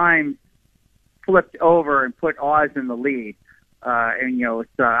York Times flipped over and put Oz in the lead.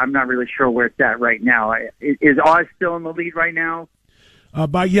 I'm not really sure where it's at right now. Is Oz still in the lead right now?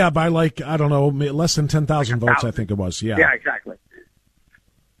 By like, I don't know, less than 10,000 votes, I think it was. Yeah, exactly.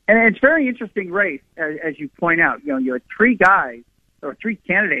 And it's a very interesting race, as you point out. You had three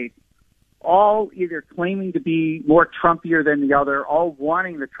candidates, all either claiming to be more Trumpier than the other, all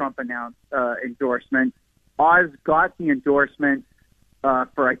wanting the Trump endorsement. Oz got the endorsement,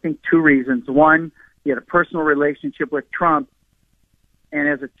 for, I think, two reasons. One, he had a personal relationship with Trump, and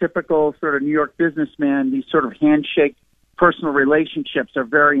as a typical sort of New York businessman, these sort of handshake personal relationships are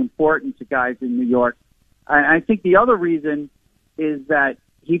very important to guys in New York. I think the other reason is that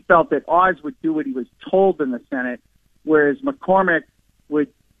he felt that Oz would do what he was told in the Senate, whereas McCormick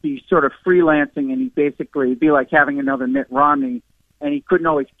would be sort of freelancing, and he'd basically be like having another Mitt Romney, and he couldn't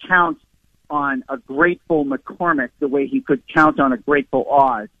always count on a grateful McCormick the way he could count on a grateful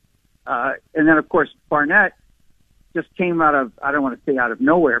Oz. And then, of course, Barnett just came out of, I don't want to say out of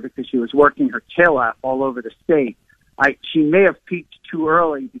nowhere, because she was working her tail off all over the state. She may have peaked too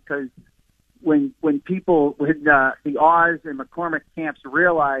early, because when the Oz and McCormick camps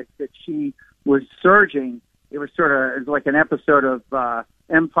realized that she was surging, it was like an episode of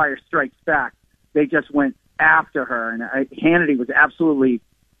Empire Strikes Back. They just went after her, and Hannity was absolutely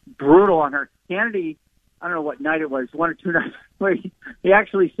brutal on her. Hannity, I don't know what night it was, one or two nights where he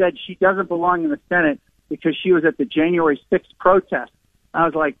actually said she doesn't belong in the Senate because she was at the January 6th protest. I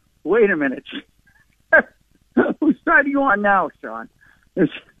was like, wait a minute. Whose side are you on now, Sean?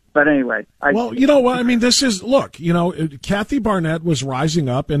 But anyway. Well, you know what? I mean, Kathy Barnett was rising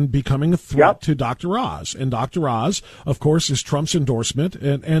up and becoming a threat to Dr. Oz. And Dr. Oz, of course, is Trump's endorsement.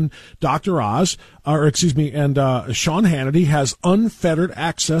 And Dr. Oz, and Sean Hannity has unfettered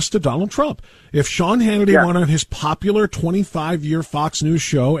access to Donald Trump. If Sean Hannity went on his popular 25-year Fox News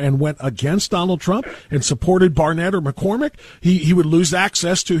show and went against Donald Trump and supported Barnett or McCormick, he would lose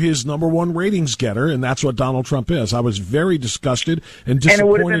access to his number one ratings getter, and that's what Donald Trump is. I was very disgusted and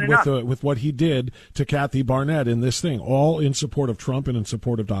disappointed with what he did to Kathy Barnett in this thing, all in support of Trump and in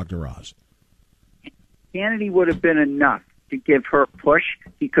support of Dr. Oz. Hannity would have been enough to give her a push.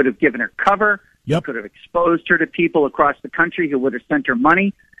 He could have given her cover. He could have exposed her to people across the country who would have sent her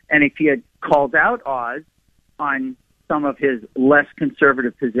money. And if he had called out Oz on some of his less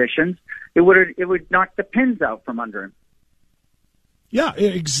conservative positions, it would knock the pins out from under him. Yeah,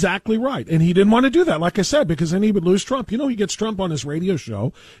 exactly right. And he didn't want to do that, like I said, because then he would lose Trump. You know, he gets Trump on his radio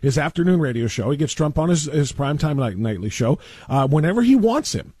show, his afternoon radio show. He gets Trump on his primetime nightly show whenever he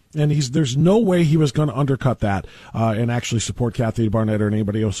wants him. And there's no way he was going to undercut that and actually support Kathy Barnett or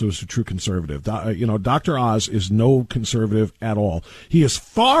anybody else who's a true conservative. Dr. Oz is no conservative at all. He is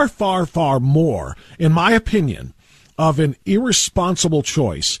far, far, far more, in my opinion, of an irresponsible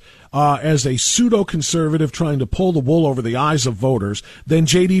choice as a pseudo-conservative trying to pull the wool over the eyes of voters than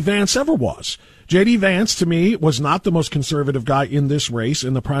J.D. Vance ever was. J.D. Vance, to me, was not the most conservative guy in this race,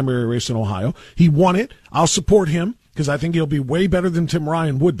 in the primary race in Ohio. He won it. I'll support him, because I think he'll be way better than Tim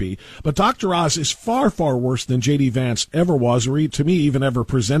Ryan would be. But Dr. Oz is far, far worse than J.D. Vance ever was, or to me even ever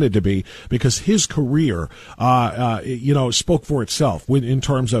presented to be, because his career, spoke for itself in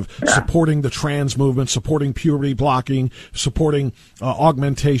terms of supporting the trans movement, supporting puberty blocking, supporting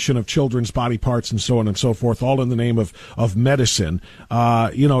augmentation of children's body parts, and so on and so forth, all in the name of medicine.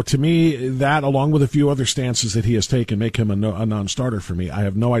 To me, that, along with a few other stances that he has taken, make him a non-starter for me. I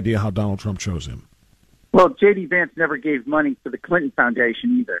have no idea how Donald Trump chose him. Well, J.D. Vance never gave money to the Clinton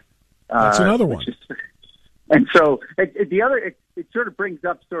Foundation either. That's another one. And so it sort of brings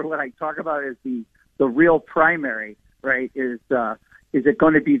up sort of what I talk about as the real primary, right? Is it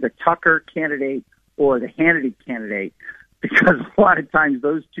going to be the Tucker candidate or the Hannity candidate? Because a lot of times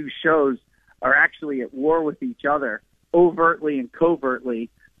those two shows are actually at war with each other, overtly and covertly,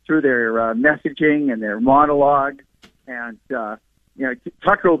 through their messaging and their monologue. And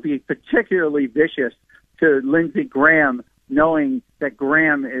Tucker will be particularly vicious to Lindsey Graham, knowing that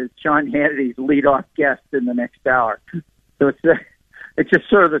Graham is Sean Hannity's leadoff guest in the next hour. So it's just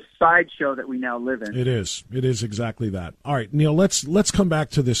sort of the sideshow that we now live in. It is exactly that. All right, Neil, let's come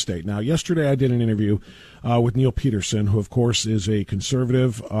back to this state. Now, yesterday I did an interview with Neil Peterson, who, of course, is a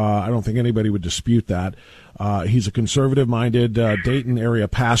conservative. I don't think anybody would dispute that. He's a conservative-minded Dayton area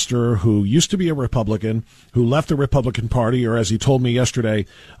pastor who used to be a Republican, who left the Republican Party, or as he told me yesterday,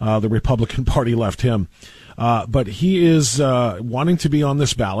 the Republican Party left him. But he is wanting to be on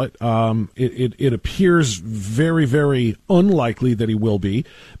this ballot. It appears very, very unlikely that he will be,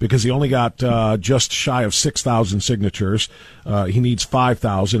 because he only got just shy of 6,000 signatures. He needs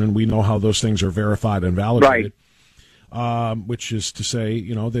 5,000, and we know how those things are verified and validated, which is to say,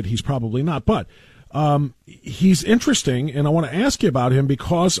 that he's probably not. But he's interesting, and I want to ask you about him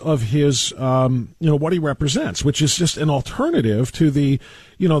because of his, what he represents, which is just an alternative to the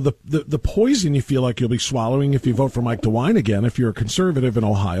poison you feel like you'll be swallowing if you vote for Mike DeWine again, if you're a conservative in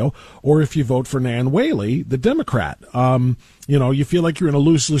Ohio, or if you vote for Nan Whaley, the Democrat. You feel like you're in a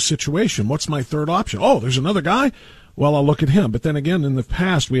lose-lose situation. What's my third option? Oh, there's another guy? well, I'll look at him. But then again, in the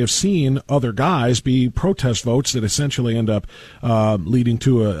past, we have seen other guys be protest votes that essentially end up leading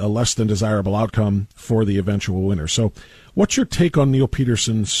to a less than desirable outcome for the eventual winner. So what's your take on Neil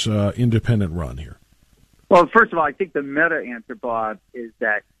Peterson's independent run here? Well, first of all, I think the meta answer, Bob, is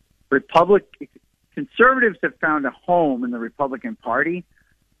that conservatives have found a home in the Republican Party,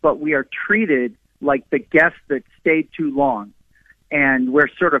 but we are treated like the guests that stayed too long. And we're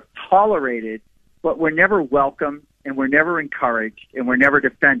sort of tolerated, but we're never welcome, and we're never encouraged, and we're never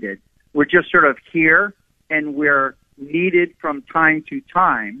defended. We're just sort of here, and we're needed from time to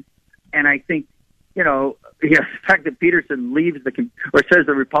time. And I think, the fact that Peterson leaves or says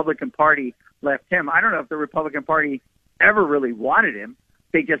the Republican Party left him, I don't know if the Republican Party ever really wanted him.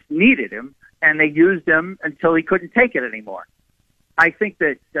 They just needed him, and they used him until he couldn't take it anymore. I think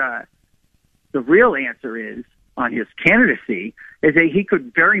that the real answer is, on his candidacy, is that he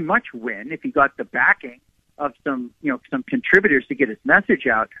could very much win if he got the backing of some contributors to get his message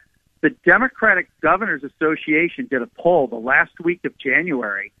out. The Democratic Governors Association did a poll the last week of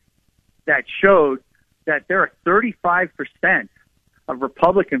January that showed that there are 35% of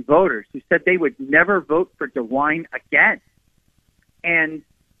Republican voters who said they would never vote for DeWine again. And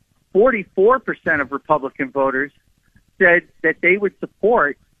 44% of Republican voters said that they would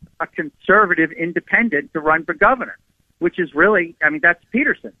support a conservative independent to run for governor, which is really, that's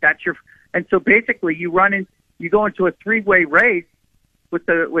Peterson. And so basically you go into a three-way race with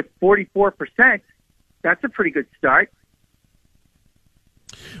 44%. That's a pretty good start.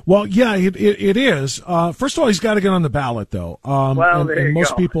 Well, yeah, it is. First of all, he's got to get on the ballot, though. And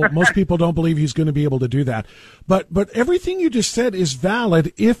most people don't believe he's going to be able to do that. But everything you just said is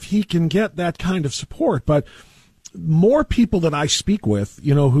valid if he can get that kind of support. But more people that I speak with,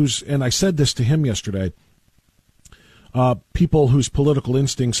 and I said this to him yesterday, people whose political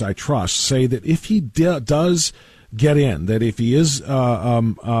instincts I trust say that if he does get in, that if he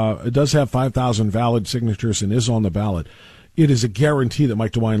does have 5,000 valid signatures and is on the ballot, it is a guarantee that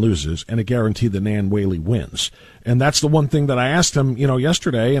Mike DeWine loses and a guarantee that Nan Whaley wins. And that's the one thing that I asked him,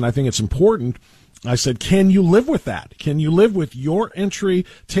 yesterday, and I think it's important. I said, can you live with that? Can you live with your entry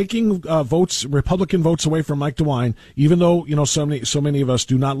taking Republican votes away from Mike DeWine, even though, so many of us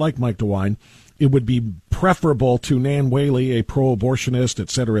do not like Mike DeWine? It would be preferable to Nan Whaley, a pro-abortionist, et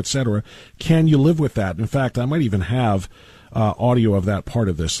cetera, Can you live with that? In fact, I might even have audio of that part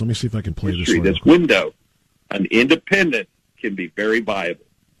of this. Let me see if I can play this. This window, an independent can be very viable.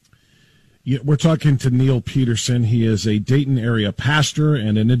 Yeah, we're talking to Neil Peterson. He is a Dayton area pastor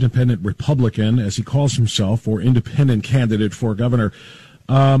and an independent Republican, as he calls himself, or independent candidate for governor.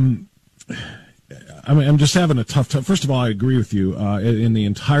 I'm just having a tough time. First of all, I agree with you. In the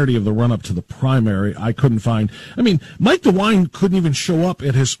entirety of the run-up to the primary, I couldn't find... Mike DeWine couldn't even show up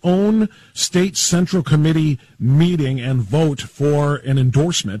at his own state central committee meeting and vote for an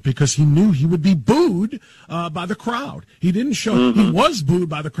endorsement because he knew he would be booed by the crowd. He didn't show... Mm-hmm. He was booed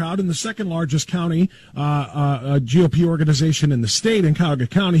by the crowd in the second largest county GOP organization in the state, in Cuyahoga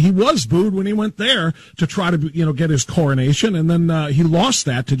County. He was booed when he went there to try to get his coronation, and then he lost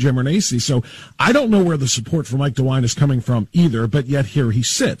that to Jim Renacci. So I don't know where the support for Mike DeWine is coming from either, but yet here he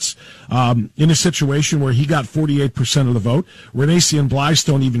sits in a situation where he got 48% of the vote. Renacci and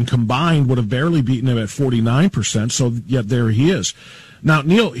Blystone even combined would have barely beaten him at 49%, so yet there he is. Now,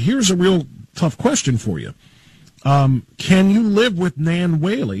 Neil, here's a real tough question for you. Can you live with Nan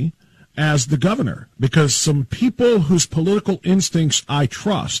Whaley as the governor? Because some people whose political instincts I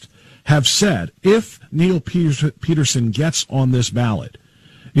trust have said, if Neil Peterson gets on this ballot,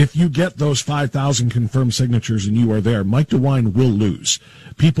 if you get those 5,000 confirmed signatures and you are there, Mike DeWine will lose.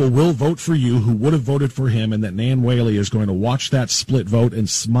 People will vote for you who would have voted for him, and that Nan Whaley is going to watch that split vote and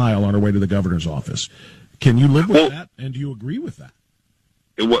smile on her way to the governor's office. Can you live with that, and do you agree with that?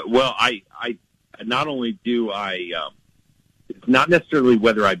 Well, I not only do I, it's not necessarily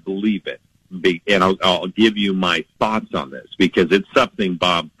whether I believe it, and I'll give you my thoughts on this, because it's something,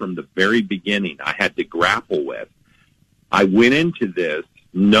 Bob, from the very beginning I had to grapple with. I went into this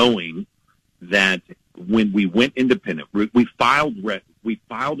knowing that when we went independent, we filed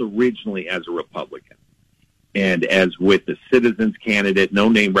originally as a Republican, and as with the Citizens candidate, no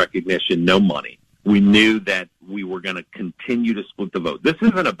name recognition, no money. We knew that we were going to continue to split the vote. This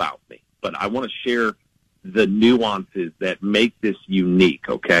isn't about me, but I want to share the nuances that make this unique,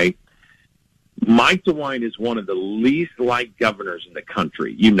 okay? Mike DeWine is one of the least liked governors in the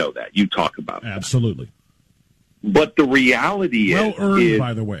country. You know that. You talk about that. Absolutely. But the reality well earned,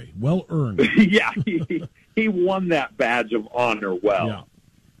 by the way. Well earned. Yeah, he won that badge of honor well. Yeah.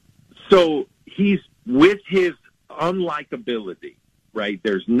 So he's, with his unlikability, right?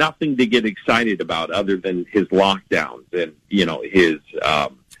 There's nothing to get excited about other than his lockdowns and, his...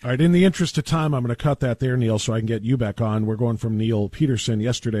 All right, in the interest of time, I'm going to cut that there, Neil, so I can get you back on. We're going from Neil Peterson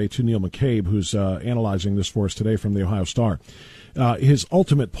yesterday to Neil McCabe, who's analyzing this for us today from the Ohio Star. His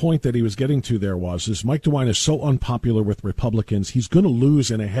ultimate point that he was getting to there is Mike DeWine is so unpopular with Republicans, he's going to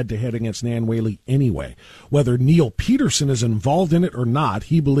lose in a head-to-head against Nan Whaley anyway. Whether Neil Peterson is involved in it or not,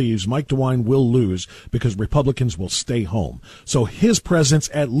 he believes Mike DeWine will lose because Republicans will stay home. So his presence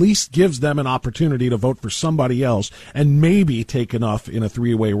at least gives them an opportunity to vote for somebody else and maybe take enough in a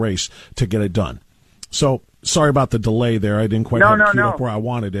three-way race to get it done. So sorry about the delay there. I didn't quite have it queued up where I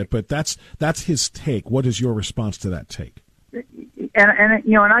wanted it, but that's his take. What is your response to that take? And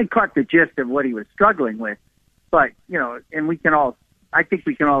I caught the gist of what he was struggling with, but and I think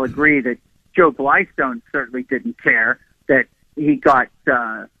we can all agree that Joe Blystone certainly didn't care that he got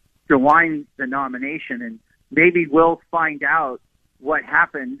DeWine the nomination, and maybe we'll find out what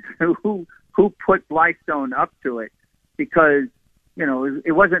happened, who put Blystone up to it, because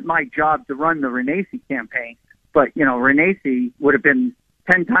it wasn't my job to run the Renacci campaign, but Renacci would have been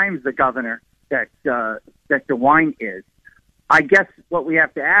 10 times the governor that DeWine is. I guess what we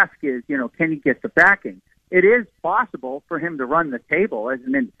have to ask is, can he get the backing? It is possible for him to run the table as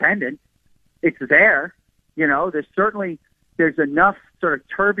an independent. It's there. There's enough sort of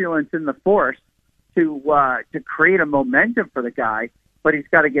turbulence in the force to create a momentum for the guy, but he's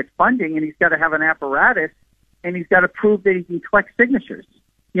got to get funding and he's got to have an apparatus and he's got to prove that he can collect signatures.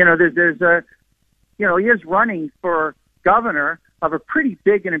 He is running for governor of a pretty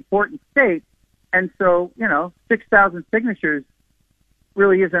big and important state. And so, 6,000 signatures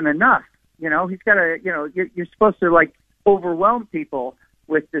really isn't enough. He's got to, you're supposed to overwhelm people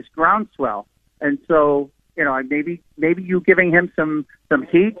with this groundswell. And so, maybe you giving him some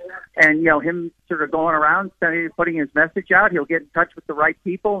heat and, him sort of going around putting his message out, he'll get in touch with the right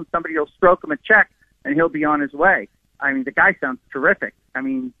people and somebody will stroke him a check and he'll be on his way. I mean, the guy sounds terrific. I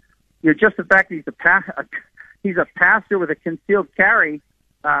mean, just the fact that he's a pastor with a concealed carry,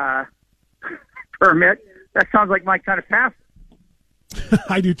 permit. That sounds like my kind of pastor.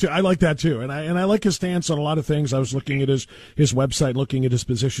 I do too. I like that too, and I like his stance on a lot of things. I was looking at his website, looking at his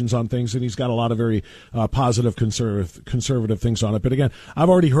positions on things, and he's got a lot of very positive conservative things on it. But again, I've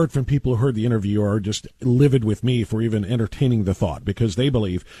already heard from people who heard the interview or are just livid with me for even entertaining the thought, because they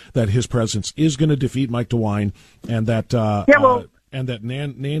believe that his presence is going to defeat Mike DeWine, and that and that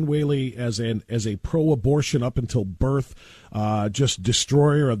Nan Whaley, as a pro-abortion up until birth, just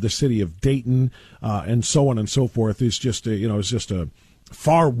destroyer of the city of Dayton, and so on and so forth, is just a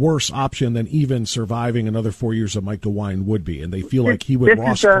far worse option than even surviving another 4 years of Mike DeWine would be. And they feel like he would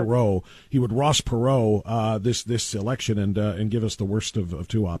Ross Perot this election and give us the worst of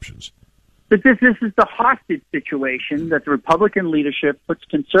two options. But this is the hostage situation that the Republican leadership puts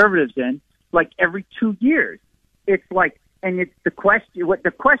conservatives in, every 2 years. It's and it's the question. What the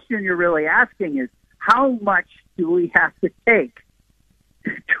question you're really asking is, how much do we have to take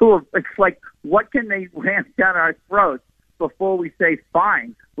it's what can they ram down our throats before we say,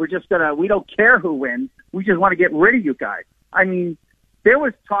 fine, we don't care who wins, we just want to get rid of you guys. I mean, there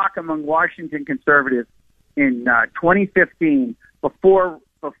was talk among Washington conservatives in 2015, before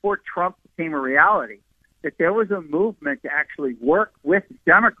Trump became a reality, that there was a movement to actually work with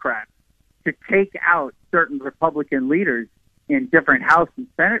Democrats to take out certain Republican leaders in different House and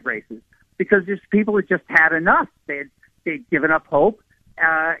Senate races, because there's people who just had enough. They'd given up hope,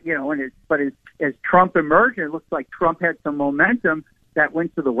 but as Trump emerged, it looks like Trump had some momentum that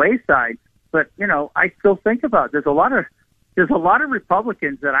went to the wayside. But I still think about it. There's a lot of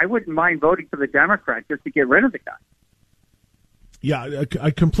Republicans that I wouldn't mind voting for the Democrat just to get rid of the guy. Yeah,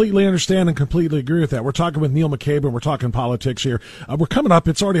 I completely understand and completely agree with that. We're talking with Neil McCabe, and we're talking politics here. We're coming up.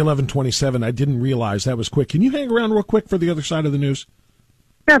 It's already 11:27. I didn't realize that was quick. Can you hang around real quick for the other side of the news?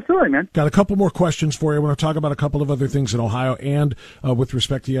 Yeah, absolutely, man. Got a couple more questions for you. I want to talk about a couple of other things in Ohio and with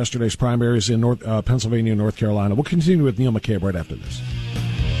respect to yesterday's primaries in Pennsylvania and North Carolina. We'll continue with Neil McCabe right after this.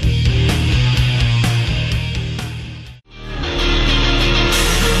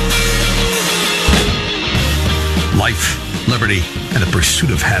 Life, liberty, and the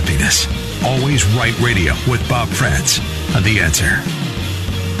pursuit of happiness. Always Right Radio with Bob Frantz on The Answer.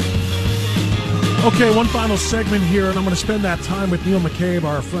 Okay, one final segment here, and I'm going to spend that time with Neil McCabe,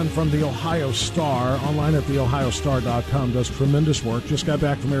 our friend from the Ohio Star, online at theohiostar.com, does tremendous work. Just got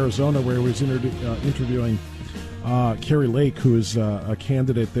back from Arizona, where he was interviewing Carrie Lake, who is a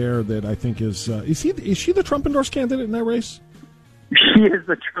candidate there that I think is she the Trump-endorsed candidate in that race? She is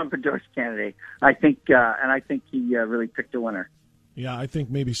the Trump-endorsed candidate, I think, and I think he really picked a winner. Yeah, I think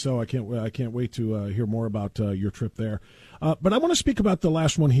maybe so. I can't wait to hear more about your trip there. But I want to speak about the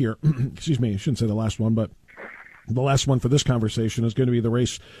last one here. Excuse me, I shouldn't say the last one, but the last one for this conversation is going to be the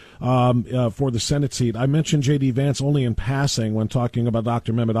race for the Senate seat. I mentioned J.D. Vance only in passing when talking about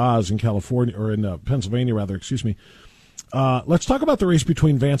Dr. Mehmet Oz in California, or in Pennsylvania, rather. Excuse me. Let's talk about the race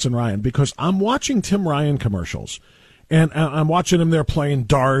between Vance and Ryan, because I'm watching Tim Ryan commercials. And I'm watching him there playing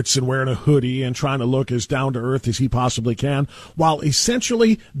darts and wearing a hoodie and trying to look as down to earth as he possibly can, while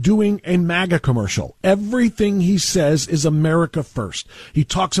essentially doing a MAGA commercial. Everything he says is America first. He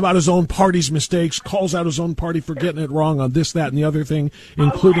talks about his own party's mistakes, calls out his own party for getting it wrong on this, that, and the other thing,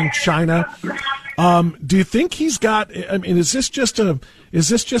 including China. Do you think he's got? I mean, is this just an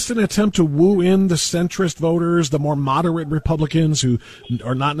attempt to woo in the centrist voters, the more moderate Republicans who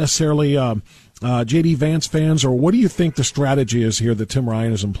are not necessarily J.D. Vance fans, or what do you think the strategy is here that Tim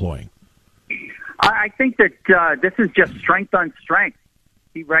Ryan is employing? I think that this is just strength on strength.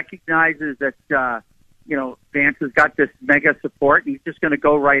 He recognizes that Vance has got this mega support, and he's just going to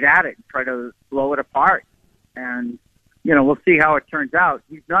go right at it and try to blow it apart. And we'll see how it turns out.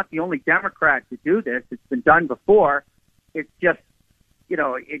 He's not the only Democrat to do this. It's been done before. It's just,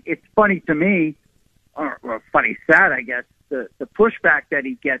 it's funny to me, or funny, sad, I guess. The pushback that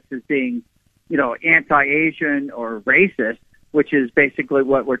he gets is being, anti-Asian or racist, which is basically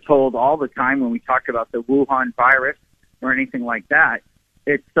what we're told all the time when we talk about the Wuhan virus or anything like that.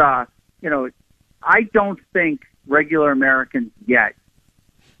 It's, I don't think regular Americans yet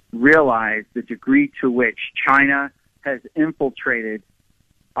realize the degree to which China has infiltrated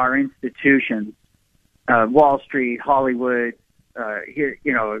our institutions, Wall Street, Hollywood, here,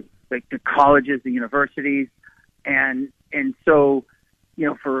 like the colleges, the universities, and so,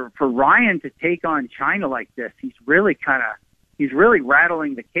 for Ryan to take on China like this, he's really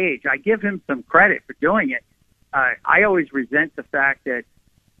rattling the cage. I give him some credit for doing it. I always resent the fact that,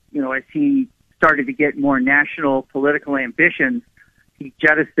 as he started to get more national political ambitions, he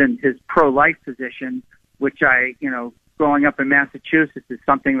jettisoned his pro-life position, which growing up in Massachusetts is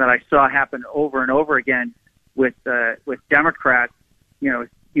something that I saw happen over and over again with Democrats.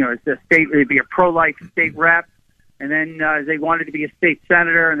 The state, it'd be a pro-life state rep, and then they wanted to be a state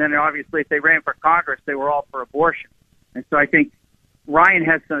senator, and then obviously if they ran for Congress, they were all for abortion. And so I think Ryan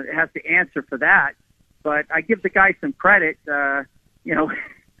has to answer for that. But I give the guy some credit,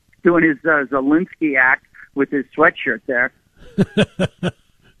 doing his Zelensky act with his sweatshirt there.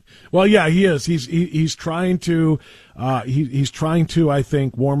 Well, yeah, he is. He's trying to I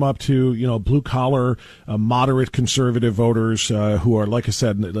think warm up to blue collar, moderate conservative voters who are, like I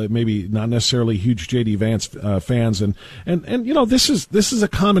said, maybe not necessarily huge J.D. Vance fans, and this is a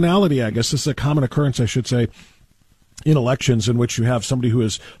commonality, I guess. This is a common occurrence, I should say, in elections in which you have somebody who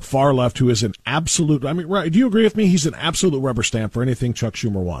is far left, who is an absolute, right, do you agree with me? He's an absolute rubber stamp for anything Chuck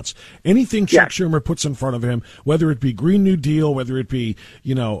Schumer wants. Anything Chuck Schumer puts in front of him, whether it be Green New Deal, whether it be,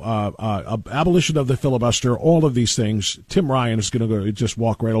 abolition of the filibuster, all of these things, Tim Ryan is going to go just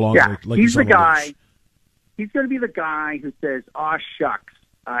walk right along. Yeah, like he's the guy. He's going to be the guy who says, "Oh shucks,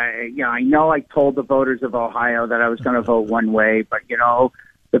 I know I told the voters of Ohio that I was going to vote one way, but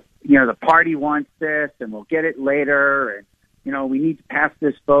the party wants this, and we'll get it later, and we need to pass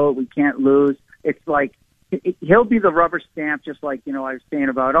this vote. We can't lose." It's like he'll be the rubber stamp, just like I was saying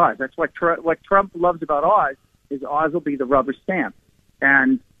about Oz. That's what Trump loves about Oz is Oz will be the rubber stamp,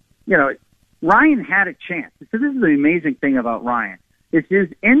 and Ryan had a chance. So this is the amazing thing about Ryan is his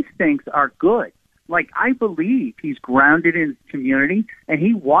instincts are good. Like, I believe he's grounded in his community, and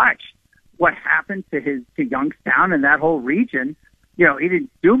he watched what happened to Youngstown and that whole region. He didn't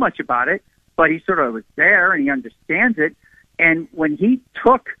do much about it, but he sort of was there and he understands it. And when he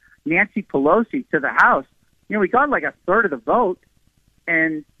took Nancy Pelosi to the House, he got like a third of the vote.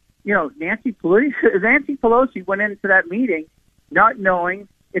 And, Nancy Pelosi went into that meeting not knowing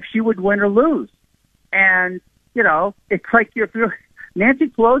if she would win or lose. And, it's like Nancy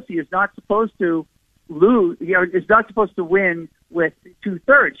Pelosi is not supposed to lose, is not supposed to win with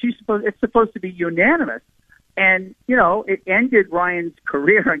 2/3. It's supposed to be unanimous. And, it ended Ryan's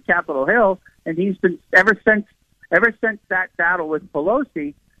career on Capitol Hill, and he's been, ever since that battle with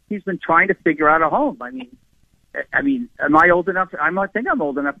Pelosi, he's been trying to figure out a home. I mean, am I old enough? I think I'm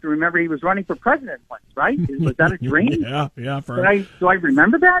old enough to remember he was running for president once, right? Was that a dream? Yeah. Do I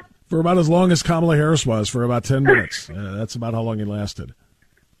remember that? For about as long as Kamala Harris was, for about 10 minutes. That's about how long he lasted.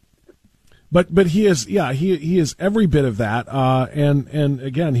 But he is, he is every bit of that, and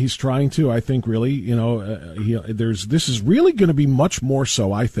again, he's trying to, I think, really, this is really going to be much more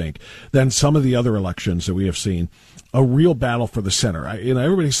so, I think, than some of the other elections that we have seen. a real battle for the center.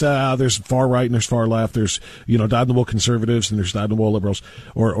 Everybody says there's far right and there's far left. There's, dyed-in-the-wool conservatives and there's dyed-in-the-wool liberals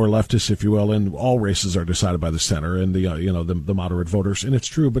or leftists, if you will, and all races are decided by the center and the moderate voters. And it's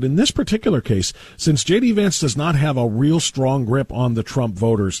true. But in this particular case, since J.D. Vance does not have a real strong grip on the Trump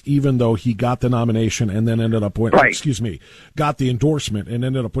voters, even though he got the nomination and then ended up winning, got the endorsement and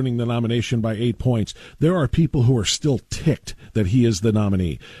ended up winning the nomination by 8 points, there are people who are still ticked that he is the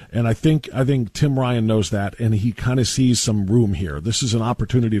nominee. And I think Tim Ryan knows that, and he kind of sees some room here. This is an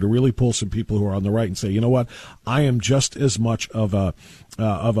opportunity to really pull some people who are on the right and say, you know what, I am just as much of an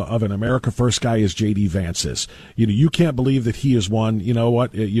America First guy as J.D. Vance is. You can't believe that he is one. You know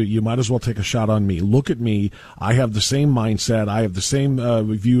what? You might as well take a shot on me. Look at me. I have the same mindset. I have the same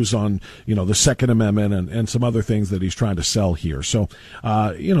views on the Second Amendment and some other things that he's trying to sell here. So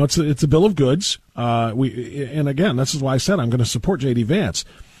it's a bill of goods. And again, this is why I said I'm going to support J.D. Vance.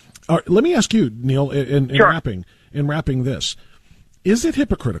 Let me ask you, Neil, in wrapping this, is it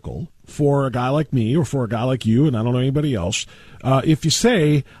hypocritical for a guy like me or for a guy like you, and I don't know anybody else, if you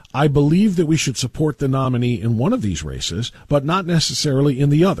say, I believe that we should support the nominee in one of these races, but not necessarily in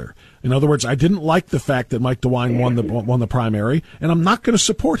the other? In other words, I didn't like the fact that Mike DeWine won the primary, and I'm not going to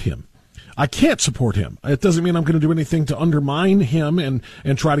support him. I can't support him. It doesn't mean I'm going to do anything to undermine him and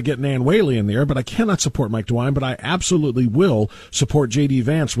try to get Nan Whaley in there, but I cannot support Mike DeWine, but I absolutely will support J.D.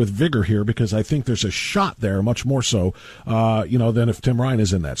 Vance with vigor here because I think there's a shot there, much more so, than if Tim Ryan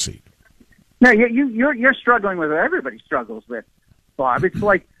is in that seat. No, you're struggling with what everybody struggles with, Bob. It's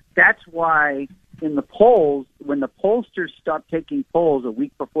like that's why in the polls, when the pollsters stop taking polls a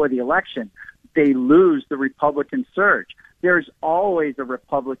week before the election, they lose the Republican surge. There's always a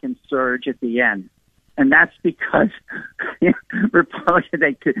Republican surge at the end. And that's because Republicans,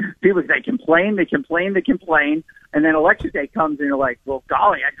 they complain, and then election day comes and you're like, well,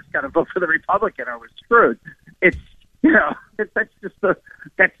 golly, I just got to vote for the Republican or we're screwed.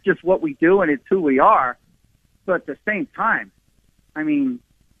 That's just what we do and it's who we are. But at the same time, I mean,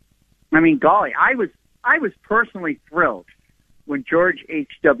 golly, I was personally thrilled when George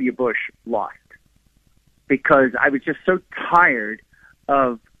H.W. Bush lost, because I was just so tired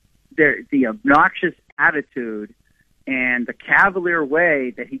of the obnoxious attitude and the cavalier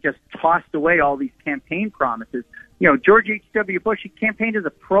way that he just tossed away all these campaign promises. George H.W. Bush, he campaigned as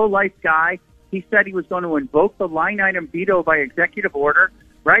a pro-life guy. He said he was going to invoke the line-item veto by executive order,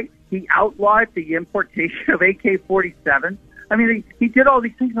 right? He outlawed the importation of AK-47. I mean, he did all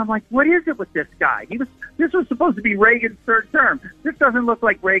these things. I'm like, what is it with this guy? This was supposed to be Reagan's third term. This doesn't look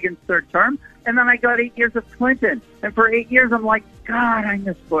like Reagan's third term. And then I got 8 years of Clinton. And for 8 years, I'm like, God, I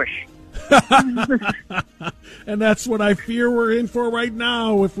miss Bush. And that's what I fear we're in for right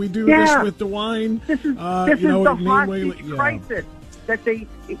now. If we do this with DeWine, this is the hostage crisis that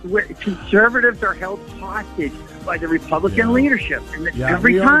conservatives are held hostage by the Republican leadership. And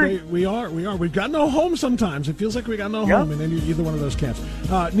every time. We are. We've got no home sometimes. It feels like we got no home, and then you're either one of those camps.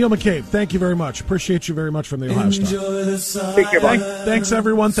 Neil McCabe, thank you very much. Appreciate you very much from the Ohio Star. Thanks,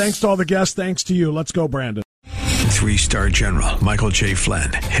 everyone. Thanks to all the guests. Thanks to you. Let's go, Brandon. 3-star General Michael J.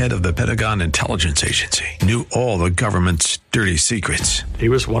 Flynn, head of the Pentagon Intelligence Agency, knew all the government's dirty secrets. He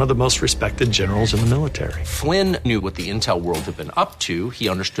was one of the most respected generals in the military. Flynn knew what the intel world had been up to. He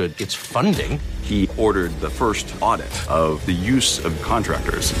understood its funding. He ordered the first audit of the use of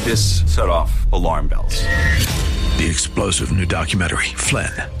contractors. This set off alarm bells. The explosive new documentary,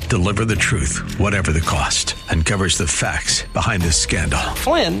 Flynn, Deliver the Truth, Whatever the Cost, uncovers the facts behind this scandal.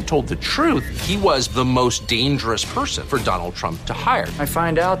 Flynn told the truth. He was the most dangerous person for Donald Trump to hire. I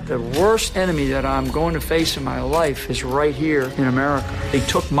find out the worst enemy that I'm going to face in my life is right here in America. They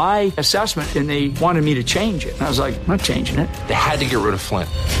took my assessment and they wanted me to change it. And I was like, I'm not changing it. They had to get rid of Flynn.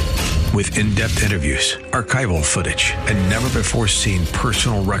 With in-depth interviews, archival footage, and never-before-seen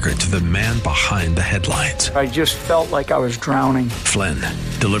personal records of the man behind the headlines. I just felt like I was drowning. Flynn,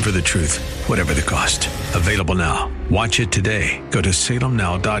 Deliver the Truth, Whatever the Cost. Available now. Watch it today. Go to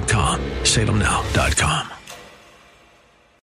salemnow.com. salemnow.com.